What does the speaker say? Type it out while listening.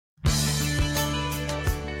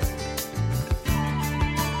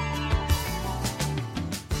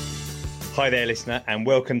Hi there, listener, and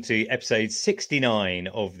welcome to episode 69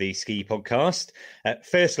 of the Ski Podcast.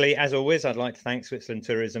 Firstly, as always, I'd like to thank Switzerland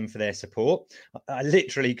Tourism for their support. I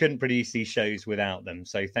literally couldn't produce these shows without them,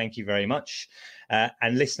 so thank you very much.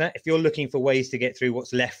 And listener, if you're looking for ways to get through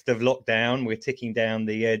what's left of lockdown, we're ticking down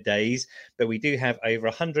the days, but we do have over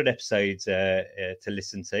 100 episodes to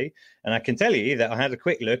listen to. And I can tell you that I had a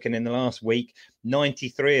quick look, and in the last week,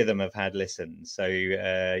 93 of them have had listens. So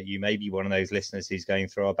you may be one of those listeners who's going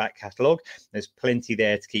through our back catalogue. There's plenty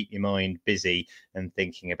there to keep your mind busy and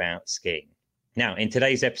thinking about skiing. Now, in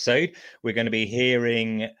today's episode, we're going to be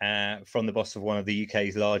hearing from the boss of one of the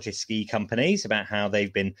UK's largest ski companies about how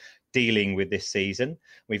they've been dealing with this season.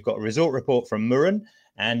 We've got a resort report from Murren,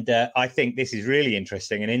 and I think this is really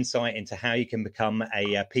interesting, an insight into how you can become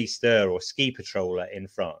a pisteur or ski patroller in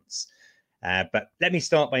France. But let me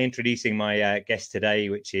start by introducing my guest today,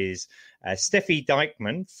 which is Steffi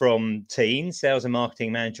Dijkman from Tignes, Sales and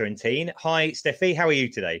Marketing Manager in Tignes. Hi, Steffi. How are you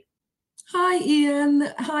today? Hi, Ian.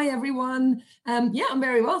 Hi, everyone. I'm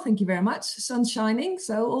very well. Thank you very much. Sun's shining,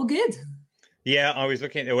 so all good. Yeah, I was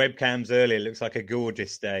looking at the webcams earlier. It looks like a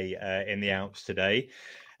gorgeous day in the Alps today.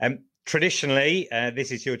 Traditionally,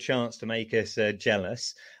 this is your chance to make us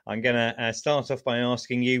jealous. I'm going to start off by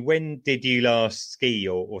asking you, when did you last ski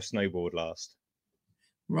or snowboard last?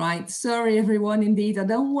 Right. Sorry, everyone. Indeed, I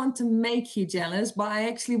don't want to make you jealous, but I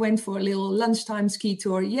actually went for a little lunchtime ski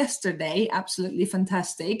tour yesterday. Absolutely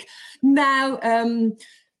fantastic. Now,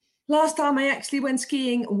 last time I actually went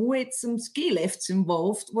skiing with some ski lifts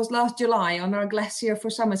involved was last July on our glacier for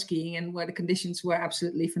summer skiing, and where the conditions were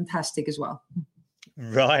absolutely fantastic as well.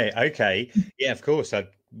 Right. Okay. Yeah, of course.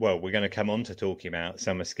 We're going to come on to talking about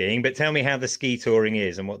summer skiing, but tell me how the ski touring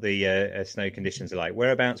is and what the snow conditions are like.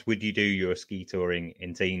 Whereabouts would you do your ski touring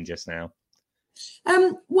in Tignes just now?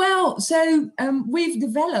 We've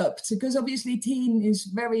developed, because obviously Tignes is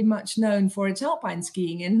very much known for its alpine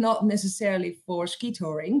skiing and not necessarily for ski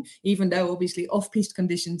touring, even though obviously off-piste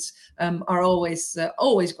conditions are always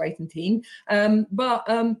great in Tignes.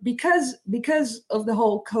 Because of the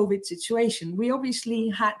whole COVID situation, we obviously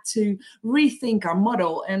had to rethink our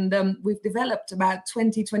model, and we've developed about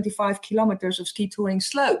 25 kilometers of ski touring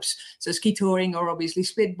slopes. So ski touring, or obviously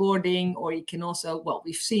splitboarding, or you can also,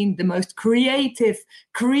 we've seen the most creative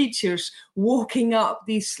creatures walking up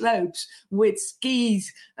these slopes with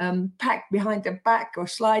skis packed behind their back or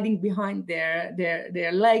sliding behind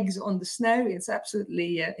their legs on the snow. It's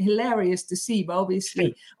absolutely hilarious to see, but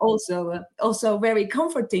obviously also very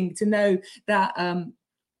comforting to know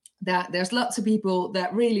that there's lots of people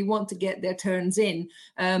that really want to get their turns in.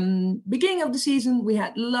 Beginning of the season, we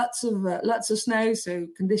had lots of snow, so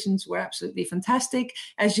conditions were absolutely fantastic.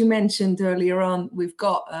 As you mentioned earlier on, we've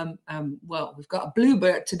got a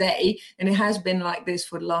bluebird today, and it has been like this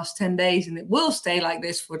for the last 10 days, and it will stay like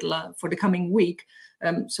this for the coming week.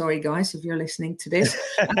 Sorry, guys, if you're listening to this.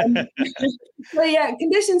 So yeah,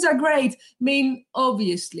 conditions are great. I mean,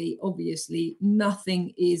 obviously,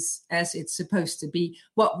 nothing is as it's supposed to be,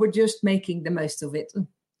 but we're just making the most of it.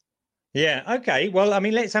 Yeah. Okay. Well, I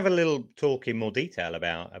mean, let's have a little talk in more detail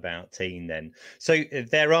about Tignes then. So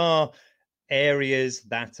there are areas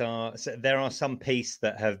there are some pistes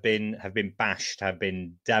that have been bashed, have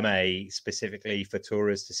been damaged specifically for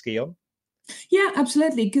tourists to ski on. Yeah,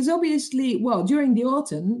 absolutely. Because obviously, during the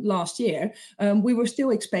autumn last year, we were still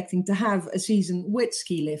expecting to have a season with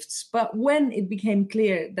ski lifts. But when it became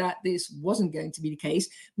clear that this wasn't going to be the case,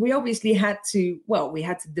 we obviously had to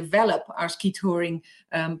develop our ski touring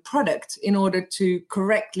product in order to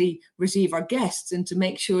correctly receive our guests and to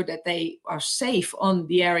make sure that they are safe on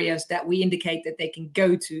the areas that we indicate that they can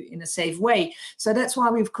go to in a safe way. So that's why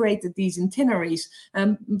we've created these itineraries.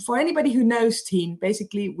 For anybody who knows Tignes,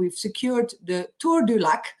 basically, we've secured the Tour du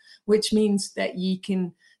Lac, which means that you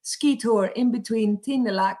can ski tour in between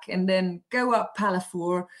Tignes-le-Lac and then go up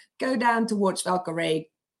Palafour, go down towards Valcarré,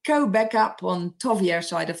 go back up on Tovière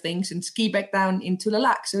side of things and ski back down into the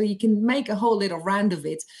Lac. So you can make a whole little round of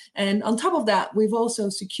it. And on top of that, we've also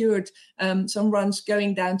secured some runs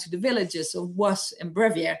going down to the villages of Boisse and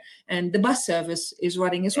Brevière, and the bus service is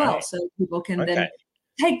running as well. So people can then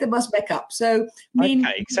take the bus back up. So,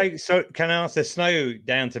 so can I ask, the snow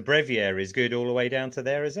down to Brevière is good all the way down to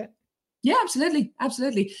there, is it? Yeah, absolutely.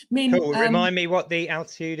 Cool. Remind me what the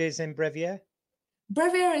altitude is in Brevière.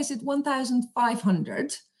 Brevière is at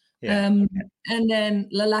 1,500. And then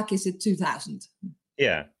Le Lac is at 2,000.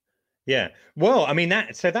 Yeah. Well, I mean,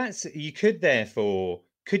 that's you could therefore,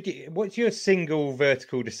 what's your single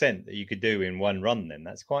vertical descent that you could do in one run then?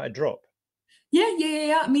 That's quite a drop.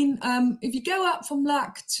 Yeah. I mean, if you go up from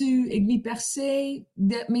Lac to Aiguille-Percée,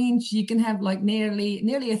 that means you can have like nearly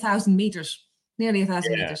 1,000 meters. Nearly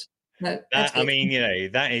 1,000 meters. No, that's I good.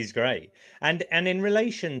 mean, that is great. And in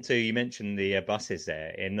relation to, you mentioned the buses there.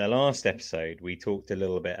 In the last episode, we talked a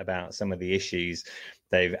little bit about some of the issues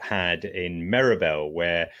they've had in Meribel,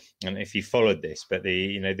 where, and if you followed this, but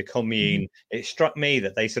the commune, it struck me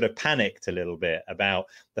that they sort of panicked a little bit about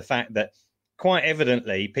the fact that quite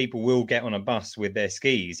evidently people will get on a bus with their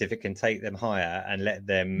skis if it can take them higher and let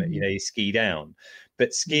them, ski down. But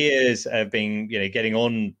skiers have been, getting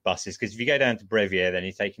on buses, because if you go down to Brevier, then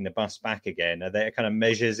you're taking the bus back again. Are there kind of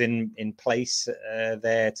measures in place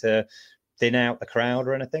there to thin out the crowd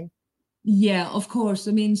or anything? Yeah, of course.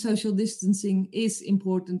 I mean, social distancing is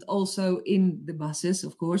important also in the buses,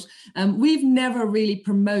 of course. We've never really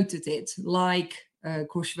promoted it like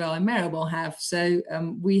Courchevel and Maribel have. So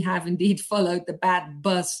we have indeed followed the bad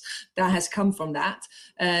buzz that has come from that.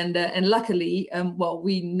 And luckily,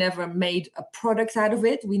 we never made a product out of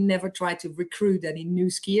it. We never tried to recruit any new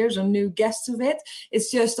skiers or new guests of it.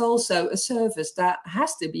 It's just also a service that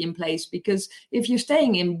has to be in place, because if you're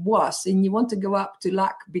staying in Bois and you want to go up to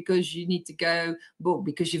Lac because you need to go,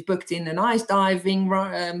 because you've booked in an ice diving,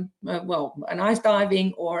 an ice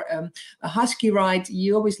diving or a husky ride,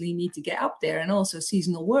 you obviously need to get up there. And also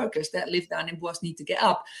seasonal workers that live down in Bois need to get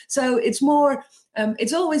up. So it's more,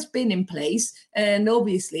 it's always been in place. And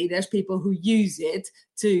obviously there's people who use it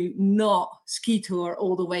to not ski tour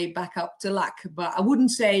all the way back up to Lac. But I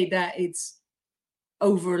wouldn't say that it's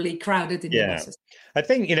overly crowded in the buses. I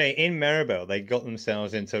think, in Maribel, they got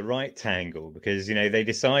themselves into a right tangle because, they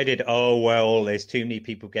decided, oh, well, there's too many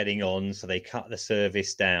people getting on, so they cut the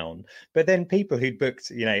service down. But then people who'd booked,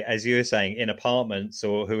 as you were saying, in apartments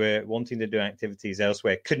or who were wanting to do activities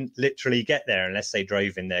elsewhere couldn't literally get there unless they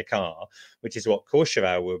drove in their car, which is what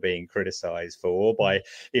Courchevel were being criticised for by,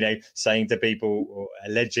 saying to people, or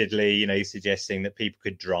allegedly, suggesting that people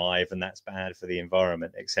could drive and that's bad for the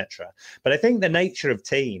environment, etc. But I think the nature of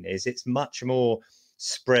Tignes is it's much more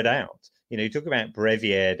spread out. You talk about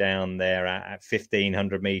Brevier down there at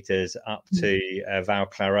 1,500 meters up to Val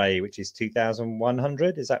Claret, which is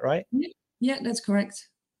 2,100. Is that right? Yeah, that's correct.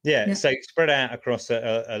 Yeah, so spread out across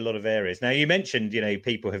a lot of areas. Now, you mentioned,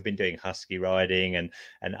 people have been doing husky riding and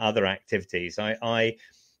other activities.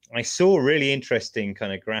 I saw a really interesting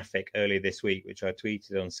kind of graphic earlier this week, which I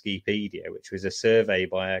tweeted on Skipedia, which was a survey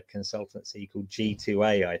by a consultancy called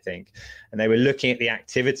G2A, I think. And they were looking at the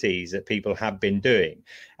activities that people have been doing.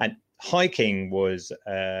 And hiking was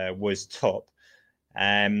top.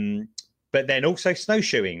 But then also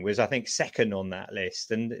snowshoeing was, I think, second on that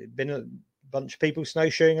list. And been a bunch of people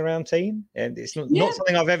snowshoeing around Tignes. And it's not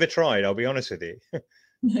something I've ever tried, I'll be honest with you.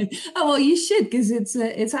 Oh, well, you should, because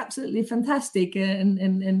it's absolutely fantastic,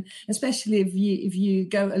 and especially if you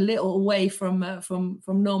go a little away from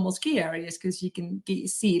normal ski areas, because you can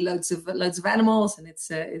see loads of animals, and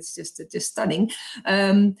it's just stunning.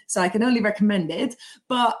 So I can only recommend it.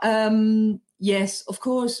 But yes, of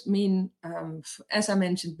course. I mean, as I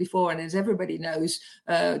mentioned before, and as everybody knows,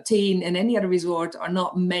 Tignes and any other resort are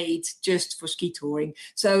not made just for ski touring.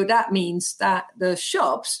 So that means that the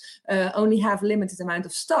shops only have limited amount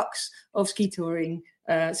of stocks of ski touring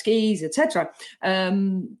skis, etc.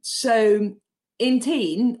 So in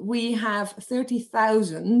Tignes, we have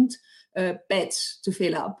 30,000 beds to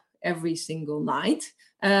fill up every single night.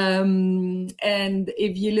 And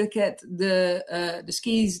if you look at the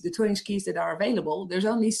skis, the touring skis that are available, there's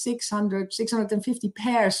only 650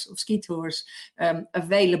 pairs of ski tours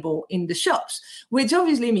available in the shops, which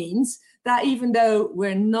obviously means that even though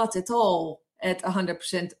we're not at all at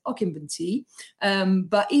 100% occupancy,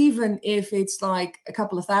 but even if it's like a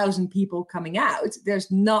couple of thousand people coming out,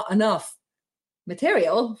 there's not enough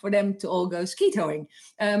material for them to all go ski touring.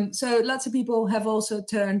 So lots of people have also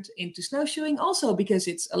turned into snowshoeing, also because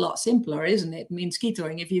it's a lot simpler, isn't it? I mean, ski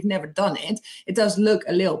touring, if you've never done it, it does look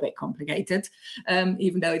a little bit complicated,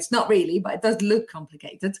 even though it's not really, but it does look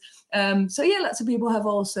complicated. So yeah, lots of people have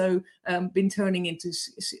also been turning into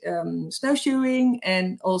snowshoeing,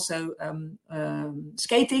 and also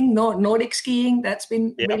skating, Nordic skiing. That's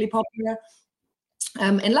been really popular.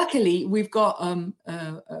 And luckily, we've got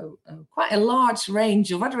quite a large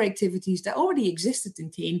range of other activities that already existed in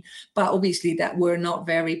Tignes, but obviously that were not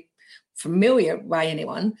very familiar by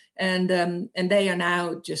anyone. And they are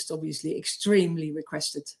now just obviously extremely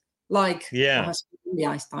requested, like the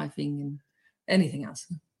ice diving and anything else.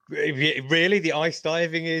 Really, the ice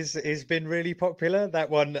diving has been really popular. That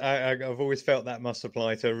one, I've always felt that must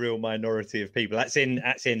apply to a real minority of people. That's in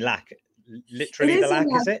Lac, literally the Lac,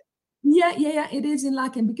 is it? Yeah, it is in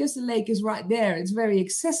Laeken because the lake is right there. It's very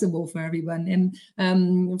accessible for everyone.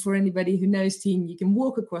 And for anybody who knows Tignes, you can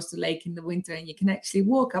walk across the lake in the winter and you can actually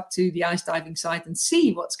walk up to the ice diving site and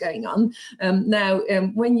see what's going on. Now,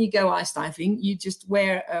 when you go ice diving, you just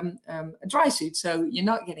wear a dry suit, so you're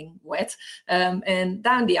not getting wet. And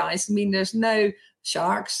down the ice, I mean, there's no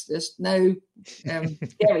sharks, there's no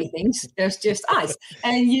scary things, there's just ice.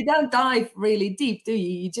 And you don't dive really deep, do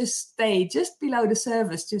you? You just stay just below the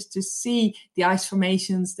surface just to see the ice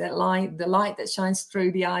formations, the light that shines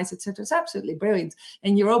through the ice, etc. It's absolutely brilliant.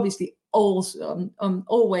 And you're obviously also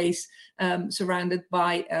always surrounded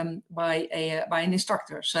by an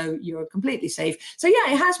instructor, so you're completely safe. So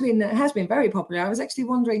yeah, it has been very popular. I was actually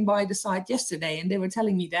wandering by the site yesterday, and they were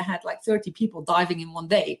telling me they had like 30 people diving in one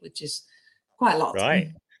day, which is quite a lot.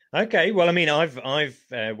 Right. Okay. Well, I mean, I've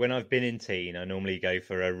when I've been in Tignes, I normally go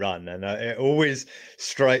for a run, and it always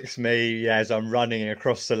strikes me as I'm running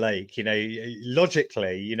across the lake.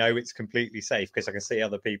 Logically, it's completely safe because I can see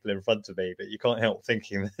other people in front of me, but you can't help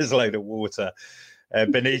thinking there's a load of water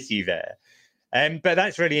beneath you there. But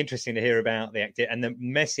that's really interesting to hear about the activity and the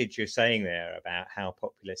message you're saying there about how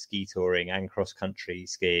popular ski touring and cross-country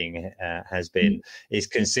skiing has been is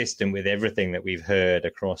consistent with everything that we've heard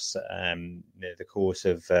across the course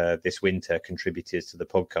of this winter, contributors to the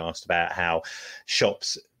podcast about how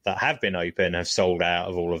shops that have been open have sold out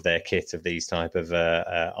of all of their kit of these type of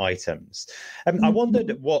items. I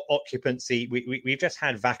wondered what occupancy, we've just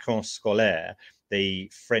had vacances scolaires,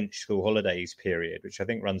 the French school holidays period, which I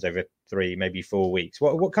think runs over 3, maybe 4 weeks.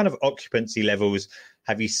 What kind of occupancy levels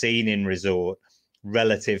have you seen in resort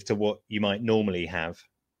relative to what you might normally have?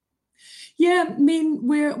 Yeah, I mean,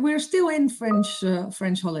 we're still in French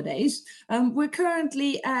holidays. We're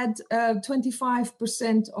currently at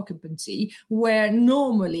 25% occupancy, where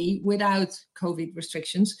normally, without COVID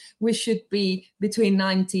restrictions, we should be between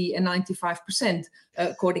 90 and 95%,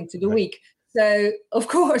 according to the week. So, of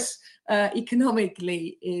course,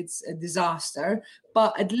 economically, it's a disaster.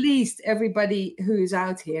 But at least everybody who is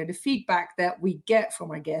out here, the feedback that we get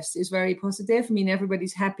from our guests is very positive. I mean,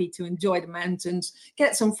 everybody's happy to enjoy the mountains,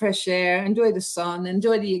 get some fresh air, enjoy the sun,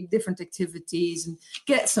 enjoy the different activities, and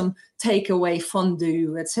get some takeaway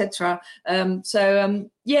fondue, etc.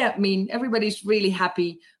 Yeah, I mean, everybody's really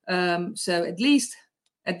happy. So at least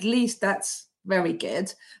that's very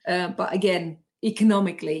good. But again,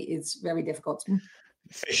 economically, it's very difficult.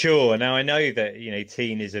 For sure. Now, I know that,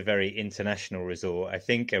 Tignes is a very international resort. I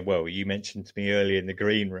think, well, you mentioned to me earlier in the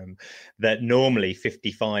green room that normally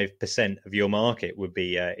 55% of your market would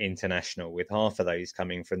be international, with half of those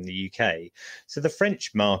coming from the UK. So the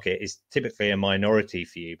French market is typically a minority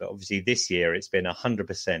for you, but obviously this year it's been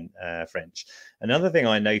 100% French. Another thing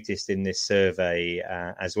I noticed in this survey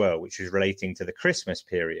as well, which was relating to the Christmas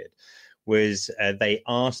period, was they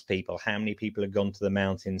asked people how many people had gone to the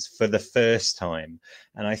mountains for the first time.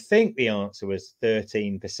 And I think the answer was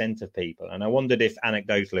 13% of people. And I wondered if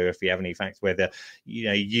anecdotally, if you have any facts, whether,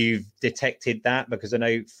 you've detected that, because I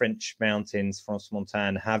know French mountains, France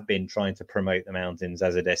Montagne, have been trying to promote the mountains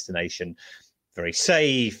as a destination. Very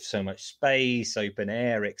safe, so much space, open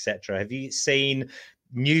air, etc. Have you seen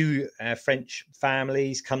new French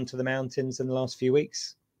families come to the mountains in the last few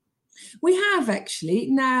weeks? We have actually.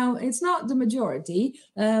 Now, it's not the majority,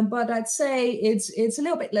 but I'd say it's a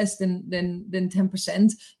little bit less than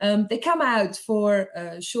 10%. They come out for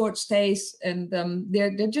short stays, and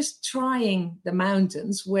they're just trying the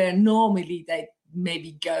mountains where normally they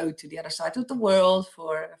maybe go to the other side of the world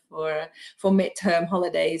for midterm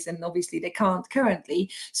holidays, and obviously they can't currently.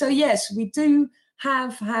 So yes, we do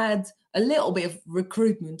have had a little bit of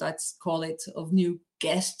recruitment, I'd call it, of new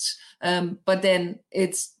guests, but then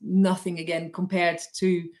it's nothing again compared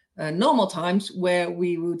to normal times where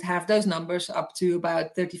we would have those numbers up to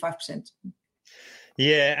about 35%.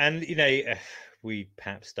 Yeah, and we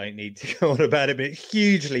perhaps don't need to go on about it, but it's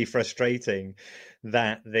hugely frustrating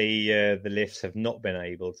that the lifts have not been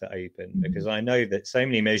able to open, because I know that so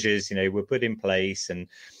many measures were put in place and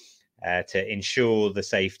to ensure the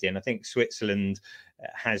safety, and I think Switzerland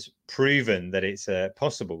has proven that it's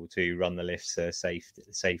possible to run the lifts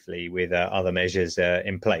safely with other measures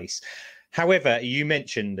in place. However, you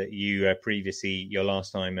mentioned that you previously, your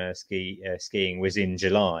last time skiing was in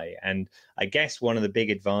July. And I guess one of the big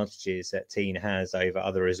advantages that Tignes has over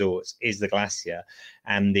other resorts is the glacier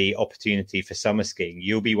and the opportunity for summer skiing.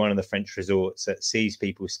 You'll be one of the French resorts that sees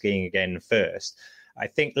people skiing again first. I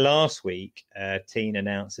think last week, Tignes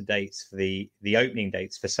announced the dates for the opening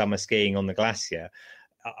dates for summer skiing on the glacier.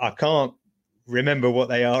 I can't remember what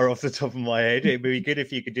they are off the top of my head. It would be good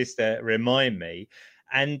if you could just remind me,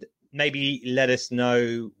 and maybe let us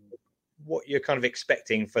know what you're kind of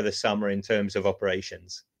expecting for the summer in terms of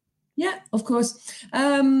operations? Yeah, of course.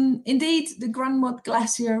 Indeed, the Grand Mott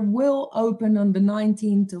Glacier will open on the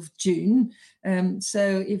 19th of June.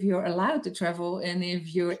 So if you're allowed to travel and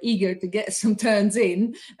if you're eager to get some turns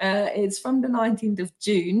in, it's from the 19th of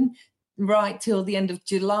June right till the end of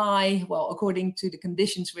July. Well, according to the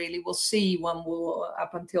conditions, really, we'll see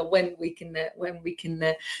up until when we can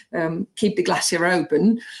keep the glacier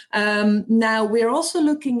open. Now, we're also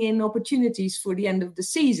looking in opportunities for the end of the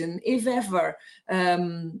season, if ever.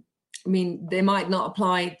 I mean, they might not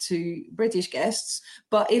apply to British guests,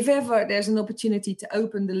 but if ever there's an opportunity to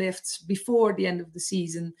open the lifts before the end of the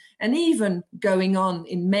season, and even going on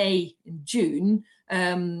in May and June,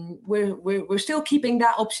 we're still keeping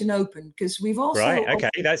that option open, because we've also okay,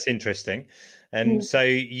 that's interesting. And so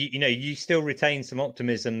you still retain some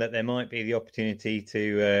optimism that there might be the opportunity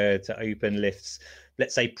to open lifts,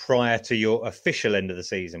 let's say, prior to your official end of the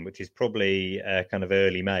season, which is probably kind of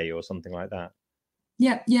early May or something like that.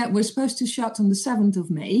 Yeah, we're supposed to shut on the 7th of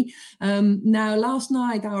May. Now, last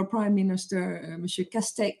night, our Prime Minister, Monsieur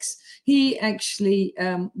Castex, he actually,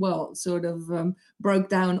 broke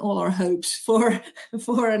down all our hopes for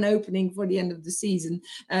an opening for the end of the season,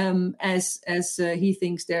 as he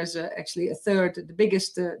thinks there's actually the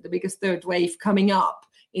biggest third wave coming up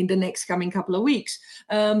in the next coming couple of weeks.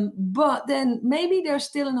 But then maybe there's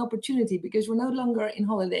still an opportunity, because we're no longer in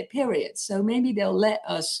holiday period. So maybe they'll let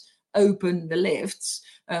us open the lifts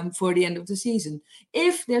for the end of the season.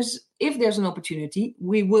 If there's an opportunity,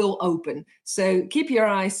 we will open. So keep your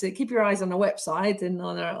eyes on our website and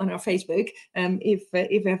on our Facebook,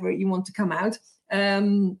 if ever you want to come out.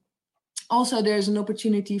 Also, there's an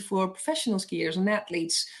opportunity for professional skiers and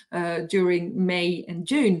athletes during May and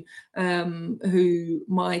June who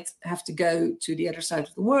might have to go to the other side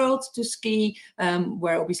of the world to ski,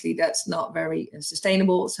 where obviously that's not very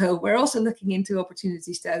sustainable. So we're also looking into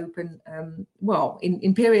opportunities to open,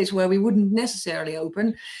 in periods where we wouldn't necessarily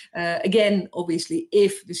open. Again, obviously,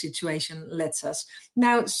 if the situation lets us.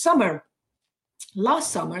 Now,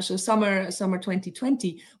 last summer, so summer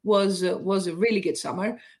 2020 was a really good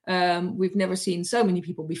summer. We've never seen so many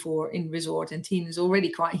people before in resort, and Tignes is already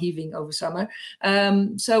quite heaving over summer.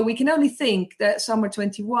 So we can only think that summer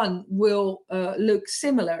 21 will look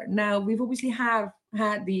similar. Now, we've obviously had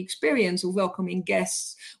the experience of welcoming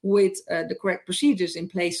guests with the correct procedures in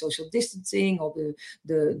place, social distancing, all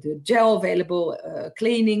the gel available,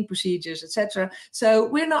 cleaning procedures, etc. So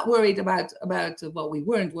we're not worried about we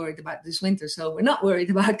weren't worried about this winter, so we're not worried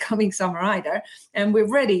about coming summer either. And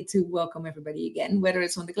we're ready to welcome everybody again, whether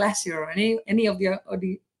it's on the glacier or any of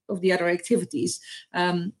the other activities.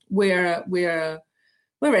 We're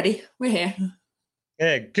ready. We're here.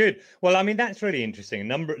 Yeah, good. Well, I mean, that's really interesting.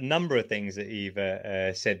 A number of things that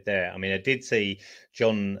you've said there. I mean, I did see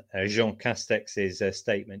Jean Castex's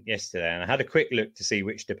statement yesterday, and I had a quick look to see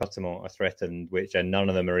which départements are threatened, and none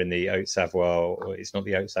of them are in the Haute-Savoie, or it's not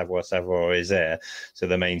the Haute-Savoie, Savoie or Isère, so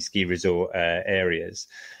the main ski resort areas.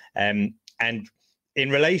 And in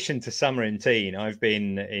relation to summer in Tignes, I've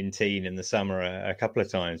been in Tignes in the summer a couple of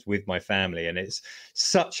times with my family, and it's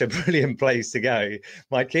such a brilliant place to go.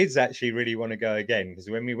 My kids actually really want to go again, because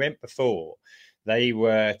when we went before, they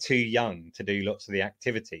were too young to do lots of the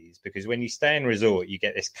activities, because when you stay in resort, you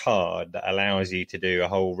get this card that allows you to do a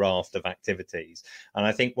whole raft of activities. And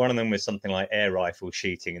I think one of them was something like air rifle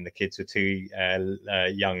shooting, and the kids were too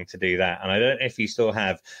young to do that. And I don't know if you still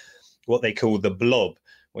have what they call the blob,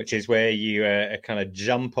 which is where you kind of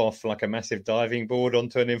jump off like a massive diving board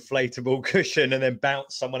onto an inflatable cushion and then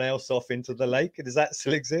bounce someone else off into the lake. Does that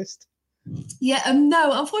still exist? Yeah,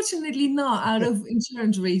 no, unfortunately not, out of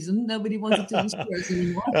insurance reason. Nobody wanted to insure us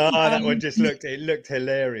anymore. That one just looked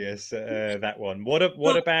hilarious. That one. What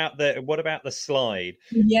about the slide?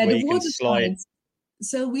 Yeah, the water slides.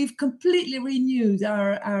 So we've completely renewed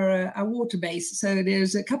our water base. So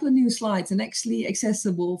there's a couple of new slides, and actually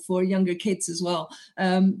accessible for younger kids as well.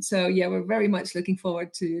 So yeah, we're very much looking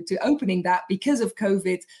forward to opening that. Because of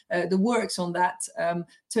COVID, the works on that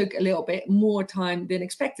took a little bit more time than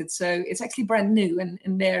expected. So it's actually brand new and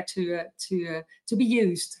there to be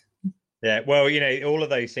used. Yeah, well, all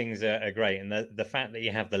of those things are great, and the fact that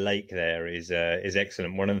you have the lake there is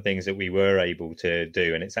excellent. One of the things that we were able to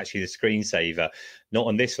do, and it's actually the screensaver, not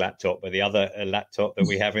on this laptop, but the other laptop that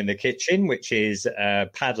we have in the kitchen, which is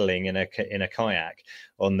paddling in a kayak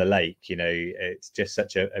on the lake. It's just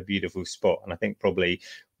such a beautiful spot, and I think probably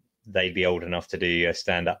they'd be old enough to do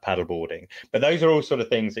stand-up paddleboarding. But those are all sort of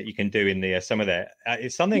things that you can do in the summer there.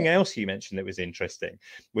 It's something else you mentioned that was interesting,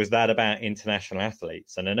 was that about international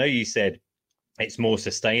athletes. And I know you said it's more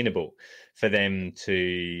sustainable for them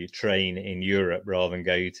to train in Europe rather than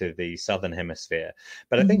go to the Southern Hemisphere.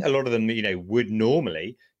 But I think a lot of them, would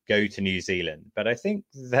normally go to New Zealand. But I think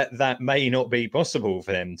that may not be possible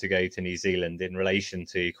for them to go to New Zealand in relation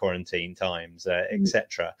to quarantine times,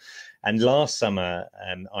 etc. And last summer,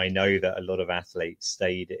 I know that a lot of athletes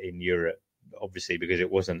stayed in Europe, obviously because it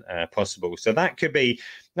wasn't possible. So that could be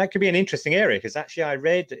an interesting area, because actually I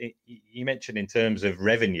read, you mentioned in terms of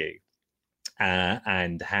revenue,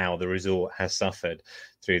 and how the resort has suffered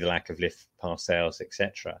through the lack of lift pass sales,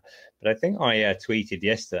 etc. But I think I tweeted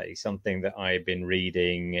yesterday something that I've been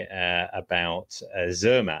reading about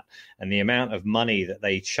Zermatt and the amount of money that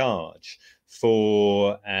they charge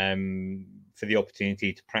for the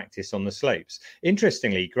opportunity to practice on the slopes.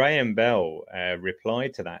 Interestingly, Graham Bell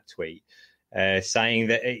replied to that tweet, saying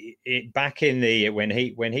that it back in the when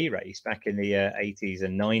he raced back in the 80s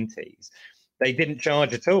and 90s, they didn't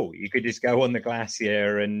charge at all. You could just go on the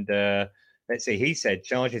glacier and let's see, he said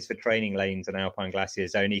charges for training lanes on Alpine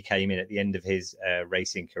glaciers only came in at the end of his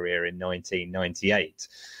racing career in 1998.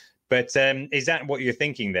 But is that what you're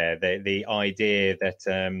thinking there? The idea that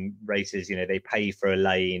racers, they pay for a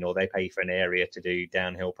lane or they pay for an area to do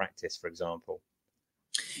downhill practice, for example?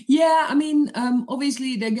 Yeah, I mean,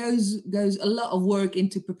 obviously there goes a lot of work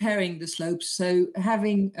into preparing the slopes. So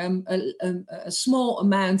having a small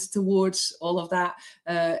amount towards all of that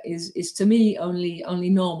is to me only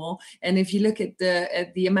normal. And if you look at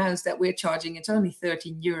the amounts that we're charging, it's only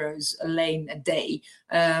 13 euros a lane a day,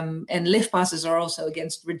 and lift passes are also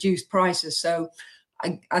against reduced prices. So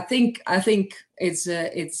I think it's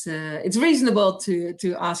reasonable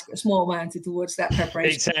to ask a small amount towards that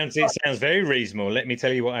preparation. It sounds very reasonable. Let me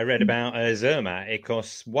tell you what I read about Zermatt. It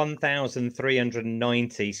costs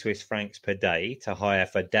 1,390 Swiss francs per day to hire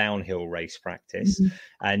for downhill race practice,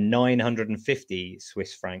 and 950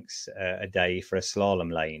 Swiss francs a day for a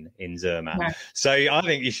slalom lane in Zermatt. Right. So I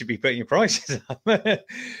think you should be putting your prices up.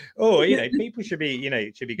 Or people should be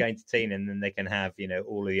going to Tignes, and then they can have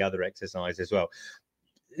all of the other exercise as well.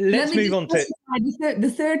 Let's move on to the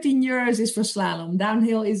 13 euros is for slalom.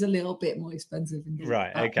 Downhill is a little bit more expensive. Indeed.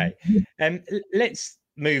 Right. Okay. Let's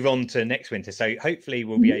move on to next winter. So hopefully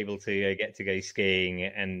we'll be able to get to go skiing,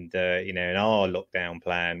 and in our lockdown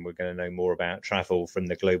plan, we're going to know more about travel from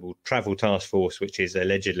the Global Travel Task Force, which is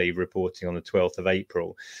allegedly reporting on the 12th of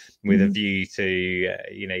April, with a view to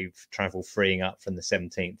travel freeing up from the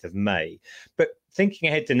 17th of May. But thinking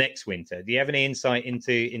ahead to next winter, do you have any insight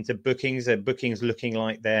into bookings? Are bookings looking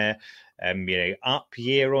like they're up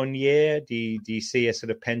year on year? Do you see a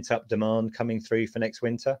sort of pent up demand coming through for next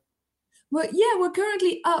winter? Well, yeah, we're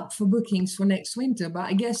currently up for bookings for next winter, but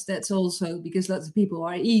I guess that's also because lots of people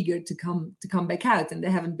are eager to come back out, and they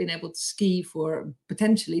haven't been able to ski for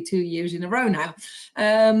potentially 2 years in a row now.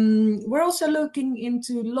 We're also looking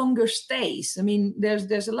into longer stays. I mean,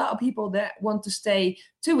 there's a lot of people that want to stay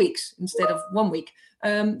 2 weeks instead of 1 week.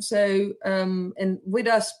 And with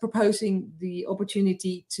us proposing the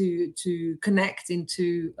opportunity to connect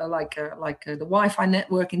into the Wi-Fi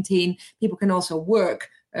network in Tignes, people can also work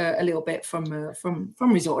a little bit from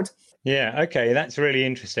resort. Yeah, okay, that's really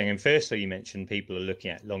interesting. And firstly, you mentioned people are looking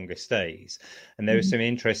at longer stays, and there was some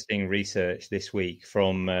interesting research this week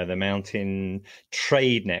from the Mountain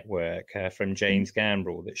Trade Network from James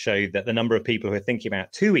Gambrell that showed that the number of people who are thinking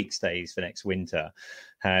about 2 week stays for next winter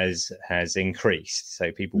has increased.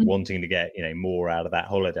 So people wanting to get more out of that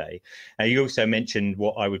holiday. You also mentioned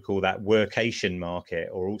what I would call that workation market,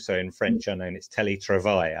 or also in French I know it's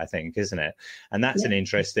télétravail, I think, isn't it? And that's an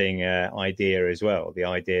interesting idea as well, the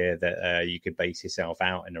idea that you could base yourself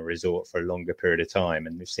out in a resort for a longer period of time.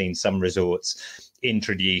 And we've seen some resorts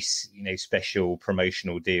introduce special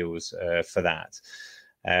promotional deals for that.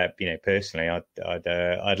 Personally,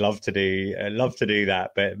 I'd love to do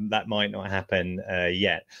that, but that might not happen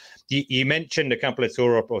yet. You mentioned a couple of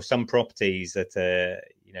some properties that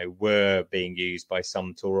were being used by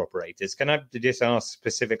some tour operators. Can I just ask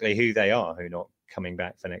specifically who they are, who are not coming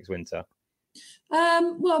back for next winter?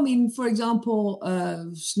 Well, I mean, for example,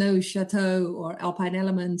 Snow Chateau or Alpine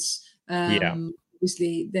Elements.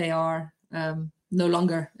 Obviously, they are no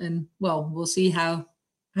longer, and we'll see how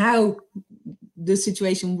the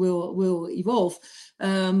situation will evolve.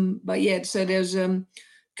 But yeah, so there's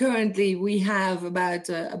currently we have about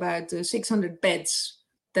 600 beds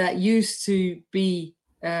that used to be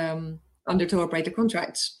under tour operator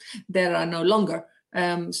contracts that are no longer.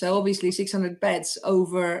 So obviously 600 beds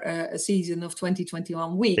over a season of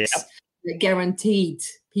 20-21 weeks, guaranteed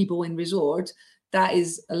people in resort. That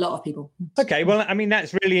is a lot of people. Okay, well, I mean,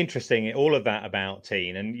 that's really interesting, all of that about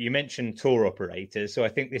Tignes. And you mentioned tour operators. So I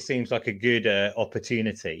think this seems like a good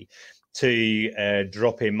opportunity to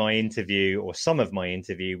drop in my interview, or some of my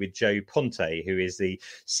interview, with Joe Ponte, who is the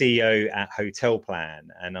CEO at Hotel Plan.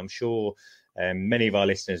 And I'm sure many of our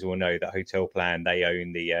listeners will know that Hotel Plan, they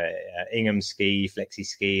own the Ingham Ski, Flexi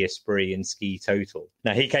Ski, Esprit and Ski Total.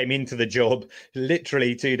 Now, he came into the job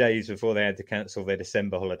literally 2 days before they had to cancel their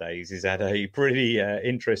December holidays. He's had a pretty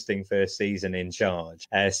interesting first season in charge.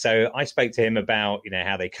 So I spoke to him about,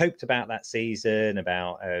 how they coped about that season,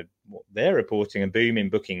 about what they're reporting, a boom in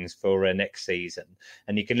bookings for next season.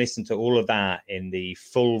 And you can listen to all of that in the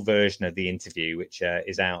full version of the interview, which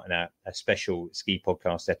is out in a special ski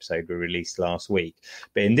podcast episode we released last week.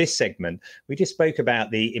 But in this segment, we just spoke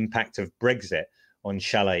about the impact of Brexit on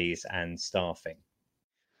chalets and staffing.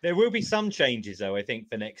 There will be some changes, though, I think,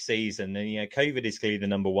 for next season. And, COVID is clearly the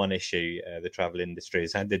number one issue the travel industry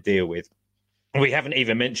has had to deal with. We haven't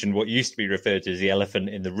even mentioned what used to be referred to as the elephant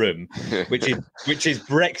in the room, which is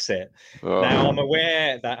Brexit. Oh. Now, I'm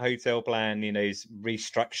aware that Hotel Plan, is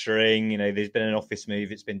restructuring. There's been an office move.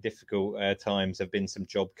 It's been difficult times. There have been some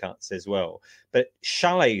job cuts as well. But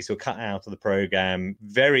chalets were cut out of the programme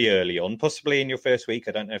very early on, possibly in your first week.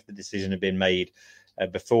 I don't know if the decision had been made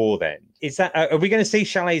before then. Is that are we going to see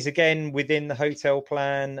chalets again within the Hotel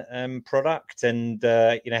Plan product? And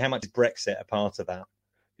how much is Brexit a part of that?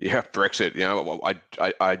 Yeah, Brexit.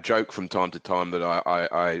 I joke from time to time that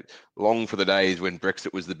I long for the days when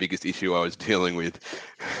Brexit was the biggest issue I was dealing with.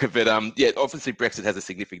 But obviously Brexit has a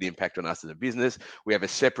significant impact on us as a business. We have a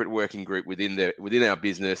separate working group within our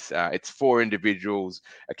business. It's 4 individuals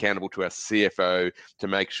accountable to our CFO to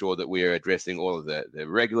make sure that we are addressing all of the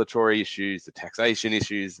regulatory issues, the taxation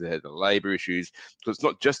issues, the labour issues. So it's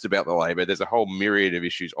not just about the labour. There's a whole myriad of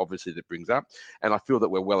issues, obviously, that brings up. And I feel that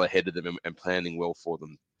we're well ahead of them and planning well for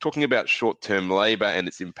them. Talking about short-term labour and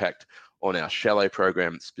its impact on our chalet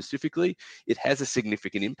program specifically, it has a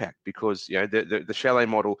significant impact because the chalet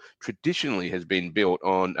model traditionally has been built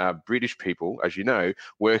on British people, as you know,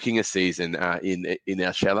 working a season in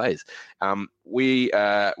our chalets. We've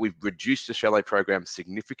reduced the chalet program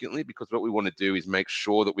significantly because what we want to do is make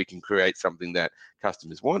sure that we can create something that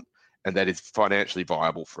customers want and that is financially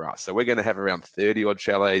viable for us. So we're going to have around 30 odd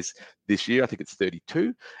chalets this year. I think it's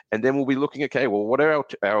 32. And then we'll be looking, okay, well, what are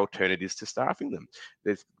our alternatives to staffing them?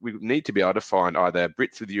 We need to be able to find either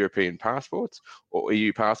Brits with European passports or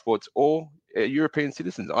EU passports or European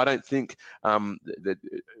citizens. I don't think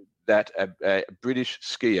that a British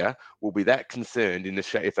skier will be that concerned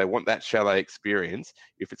if they want that chalet experience,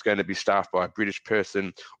 if it's going to be staffed by a British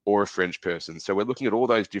person or a French person. So we're looking at all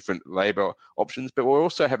those different labour options, but we're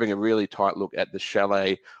also having a really tight look at the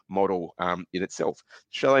chalet model in itself. The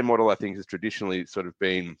chalet model, I think, has traditionally sort of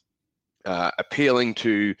been appealing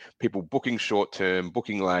to people booking short term,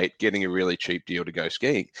 booking late, getting a really cheap deal to go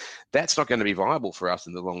skiing. That's not going to be viable for us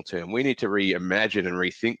in the long term. We need to reimagine and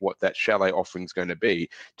rethink what that chalet offering is going to be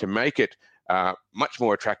to make it much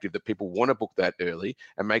more attractive, that people want to book that early,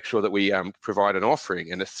 and make sure that we provide an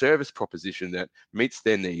offering and a service proposition that meets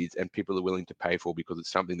their needs and people are willing to pay for because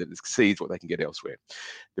it's something that exceeds what they can get elsewhere.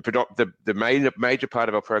 The major part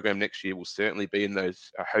of our program next year will certainly be in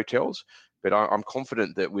those hotels. But I'm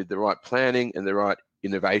confident that with the right planning and the right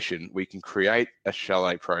innovation, we can create a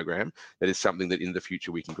chalet program that is something that in the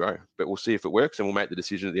future we can grow. But we'll see if it works and we'll make the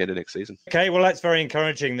decision at the end of next season. Okay, well, that's very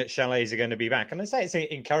encouraging that chalets are going to be back. And I say it's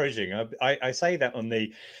encouraging. I say that on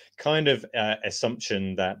the kind of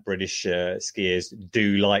assumption that British skiers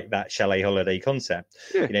do like that chalet holiday concept.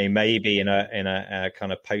 Yeah. Maybe in a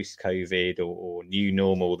kind of post-COVID or new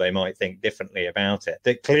normal, they might think differently about it.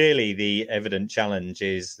 That clearly the evident challenge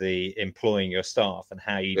is the employing your staff and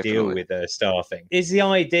how you deal with staffing. Is the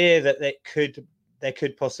idea that there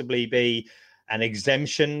could possibly be an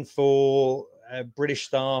exemption for British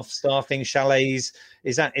staffing chalets?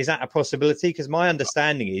 Is that a possibility? Because my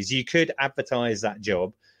understanding is you could advertise that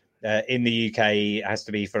job. In the UK, it has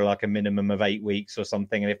to be for like a minimum of 8 weeks or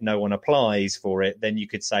something. And if no one applies for it, then you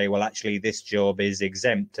could say, well, actually, this job is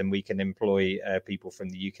exempt and we can employ people from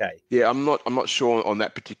the UK. Yeah, I'm not sure on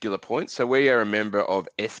that particular point. So we are a member of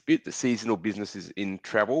SBIT, the Seasonal Businesses in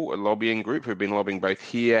Travel, a lobbying group who've been lobbying both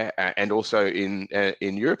here and also in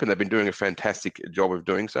Europe. And they've been doing a fantastic job of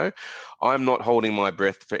doing so. I'm not holding my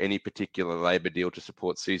breath for any particular labour deal to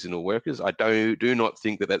support seasonal workers. I do not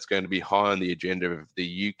think that that's going to be high on the agenda of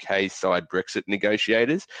the UK side Brexit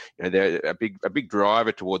negotiators. They're a big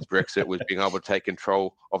driver towards Brexit was being able to take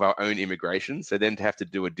control of our own immigration. So then to have to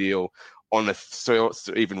do a deal on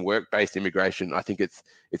even work-based immigration, I think it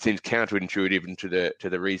seems counterintuitive to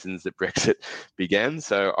the reasons that Brexit began.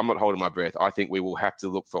 So I'm not holding my breath. I think we will have to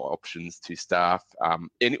look for options to staff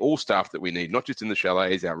all staff that we need, not just in the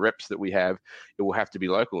chalets, our reps that we have. It will have to be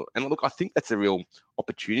local. And look, I think that's a real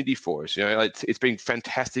opportunity for us. It's been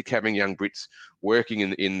fantastic having young Brits working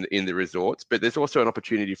in the resorts, but there's also an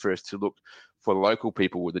opportunity for us to look for local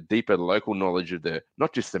people with a deeper local knowledge of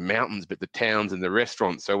not just the mountains, but the towns and the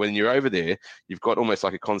restaurants. So when you're over there, you've got almost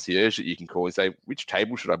like a concierge that you can call and say, which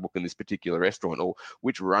table should I book in this particular restaurant, or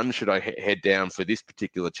which run should I head down for this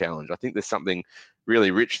particular challenge? I think there's something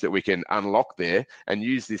really rich that we can unlock there and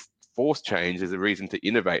use this force change as a reason to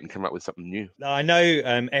innovate and come up with something new. I know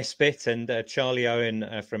Esbit and Charlie Owen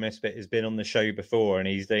from Esbit has been on the show before, and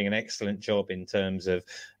he's doing an excellent job in terms of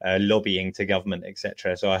lobbying to government,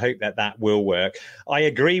 etc. So I hope that will work. I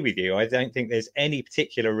agree with you. I don't think there's any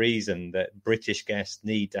particular reason that British guests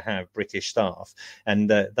need to have British staff, and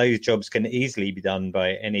those jobs can easily be done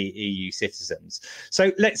by any EU citizens.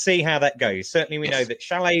 So let's see how that goes. Certainly we know that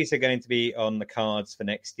chalets are going to be on the cards for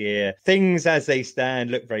next year. Things as they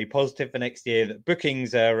stand look very positive for next year, that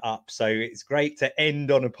bookings are up, so it's great to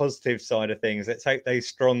end on a positive side of things. Let's hope those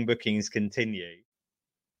strong bookings continue.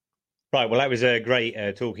 Right, well, that was great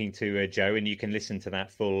talking to Joe, and you can listen to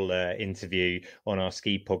that full interview on our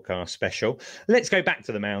Ski Podcast special. Let's go back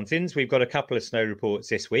to the mountains. We've got a couple of snow reports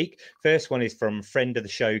this week. First one is from friend of the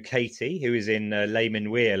show, Katie, who was in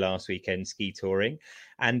Lehman Weir last weekend ski touring,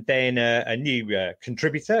 and then a new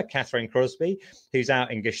contributor, Catherine Crosby, who's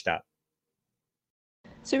out in Gstaad.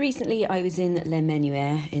 So recently I was in Les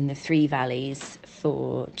Menuires in the Three Valleys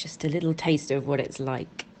for just a little taste of what it's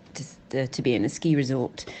like to be in a ski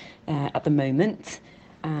resort at the moment,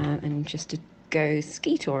 and just to go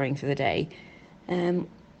ski touring for the day.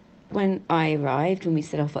 When I arrived, when we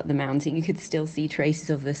set off up the mountain, you could still see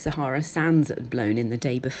traces of the Sahara sands that had blown in the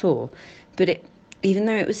day before. But even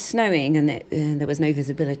though it was snowing and there was no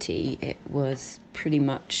visibility, it was pretty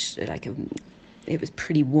much it was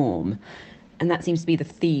pretty warm. And that seems to be the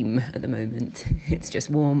theme at the moment. It's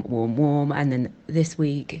just warm, warm, warm. And then this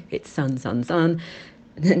week, it's sun, sun, sun.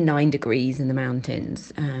 9 degrees in the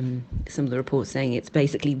mountains. Some of the reports saying it's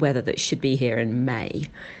basically weather that should be here in May.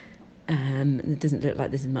 It doesn't look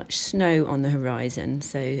like there's much snow on the horizon.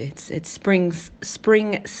 So it's spring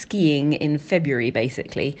skiing in February,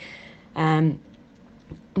 basically. I'm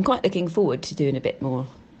quite looking forward to doing a bit more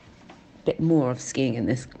of skiing in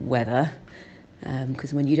this weather.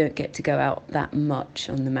 Because when you don't get to go out that much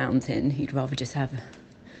on the mountain, you'd rather just have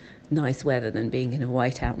nice weather than being in a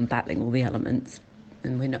whiteout and battling all the elements.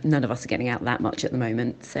 And none of us are getting out that much at the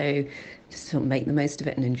moment, so just sort of make the most of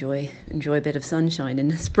it and enjoy a bit of sunshine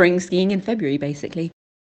and spring skiing in February, basically.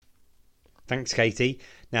 Thanks, Katie.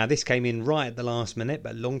 Now, this came in right at the last minute,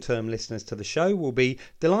 but long-term listeners to the show will be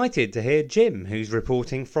delighted to hear Jim, who's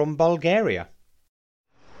reporting from Bulgaria.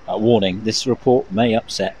 Warning, this report may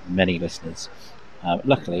upset many listeners.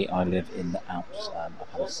 Luckily, I live in the Alps. I've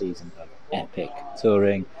had a season of epic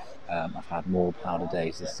touring. I've had more powder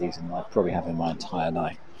days this season than I probably have in my entire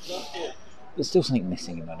life. There's still something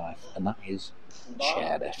missing in my life, and that is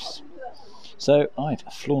chairlifts. So I've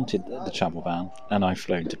flaunted the travel ban, and I've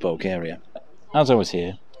flown to Bulgaria. As I was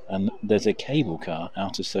here, and there's a cable car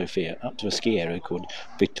out of Sofia up to a ski area called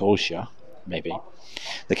Vitolsha, maybe.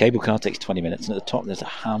 The cable car takes 20 minutes, and at the top there's a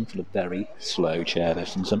handful of very slow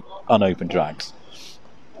chairlifts and some unopened drags.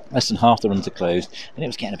 Less than half the runs are closed, and it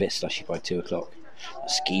was getting a bit slushy by 2 o'clock. The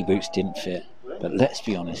ski boots didn't fit, but let's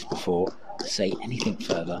be honest, before I say anything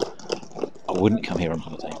further, I wouldn't come here on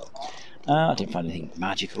holiday. I didn't find anything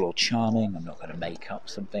magical or charming. I'm not going to make up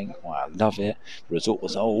something. Why, I love it. The resort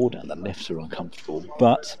was old and the lifts were uncomfortable,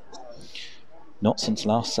 but not since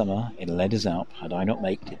last summer in Les Deux Alpes had I not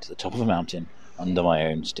made it to the top of a mountain under my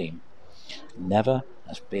own steam. Never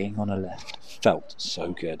has being on a lift felt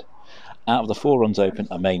so good. Out of the 4 runs open,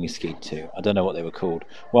 I mainly skied 2. I don't know what they were called.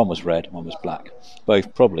 One was red, one was black.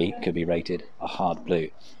 Both probably could be rated a hard blue,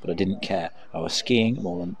 but I didn't care. I was skiing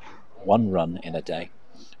more than 1 run in a day.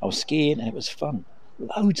 I was skiing and it was fun.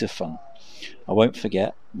 Loads of fun. I won't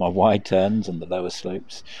forget my wide turns and the lower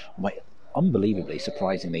slopes, my unbelievably,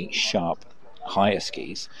 surprisingly sharp higher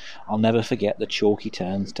skis. I'll never forget the chalky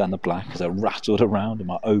turns down the black as I rattled around in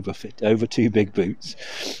my over 2 big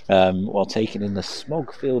boots while taking in the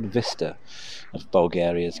smog-filled vista of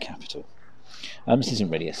Bulgaria's capital. This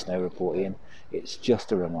isn't really a snow report, Ian. It's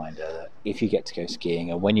just a reminder that if you get to go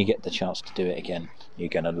skiing, and when you get the chance to do it again, you're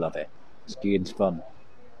going to love it. Skiing's fun.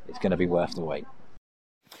 It's going to be worth the wait.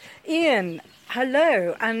 Ian,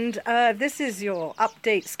 hello, and this is your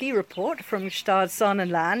update ski report from Stad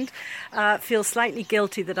Sonnenland. Feel slightly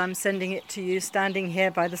guilty that I'm sending it to you standing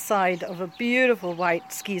here by the side of a beautiful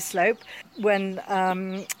white ski slope when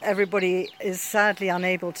everybody is sadly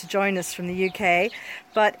unable to join us from the UK.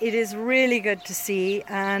 But it is really good to see,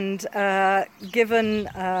 and given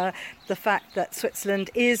the fact that Switzerland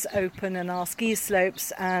is open and our ski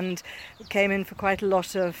slopes, and came in for quite a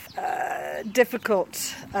lot of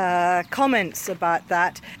difficult comments about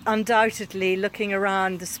that. Undoubtedly, looking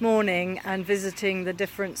around this morning and visiting the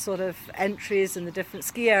different sort of entries and the different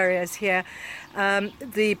ski areas here,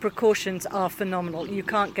 the precautions are phenomenal. You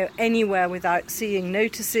can't go anywhere without seeing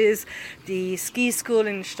notices. The ski school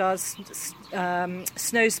in Stad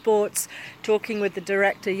Snow Sports, talking with the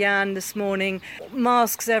director Jan this morning,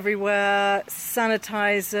 masks everywhere,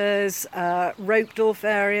 sanitizers, roped off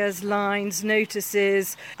areas, lines,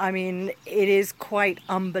 notices. I mean, it is quite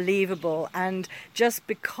unbelievable. And just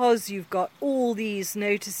because you've got all these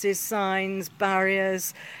notices, signs,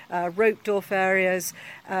 barriers, roped off areas,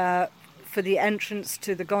 for the entrance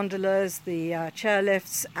to the gondolas, the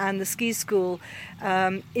chairlifts and the ski school,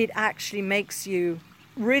 it actually makes you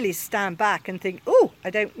really stand back and think, oh, I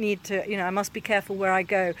don't need to, I must be careful where I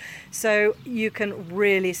go. So you can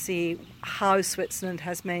really see how Switzerland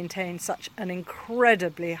has maintained such an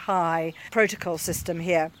incredibly high protocol system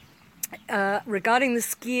here. Regarding the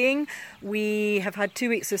skiing, we have had 2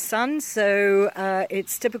 weeks of sun, so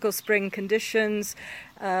it's typical spring conditions,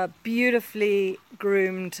 beautifully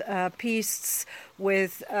groomed pistes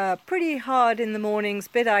with pretty hard in the mornings,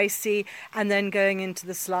 bit icy, and then going into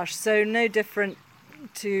the slush. So no different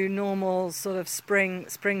to normal sort of spring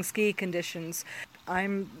ski conditions.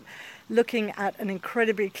 I'm looking at an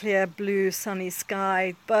incredibly clear blue sunny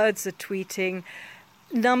sky, birds are tweeting.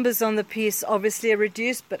 Numbers on the piece obviously are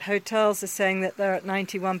reduced, but hotels are saying that they're at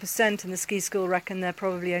 91%, and the ski school reckon they're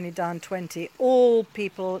probably only down 20. All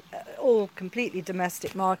people, all completely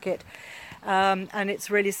domestic market, and it's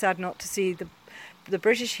really sad not to see the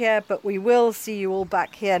British here, but we will see you all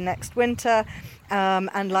back here next winter,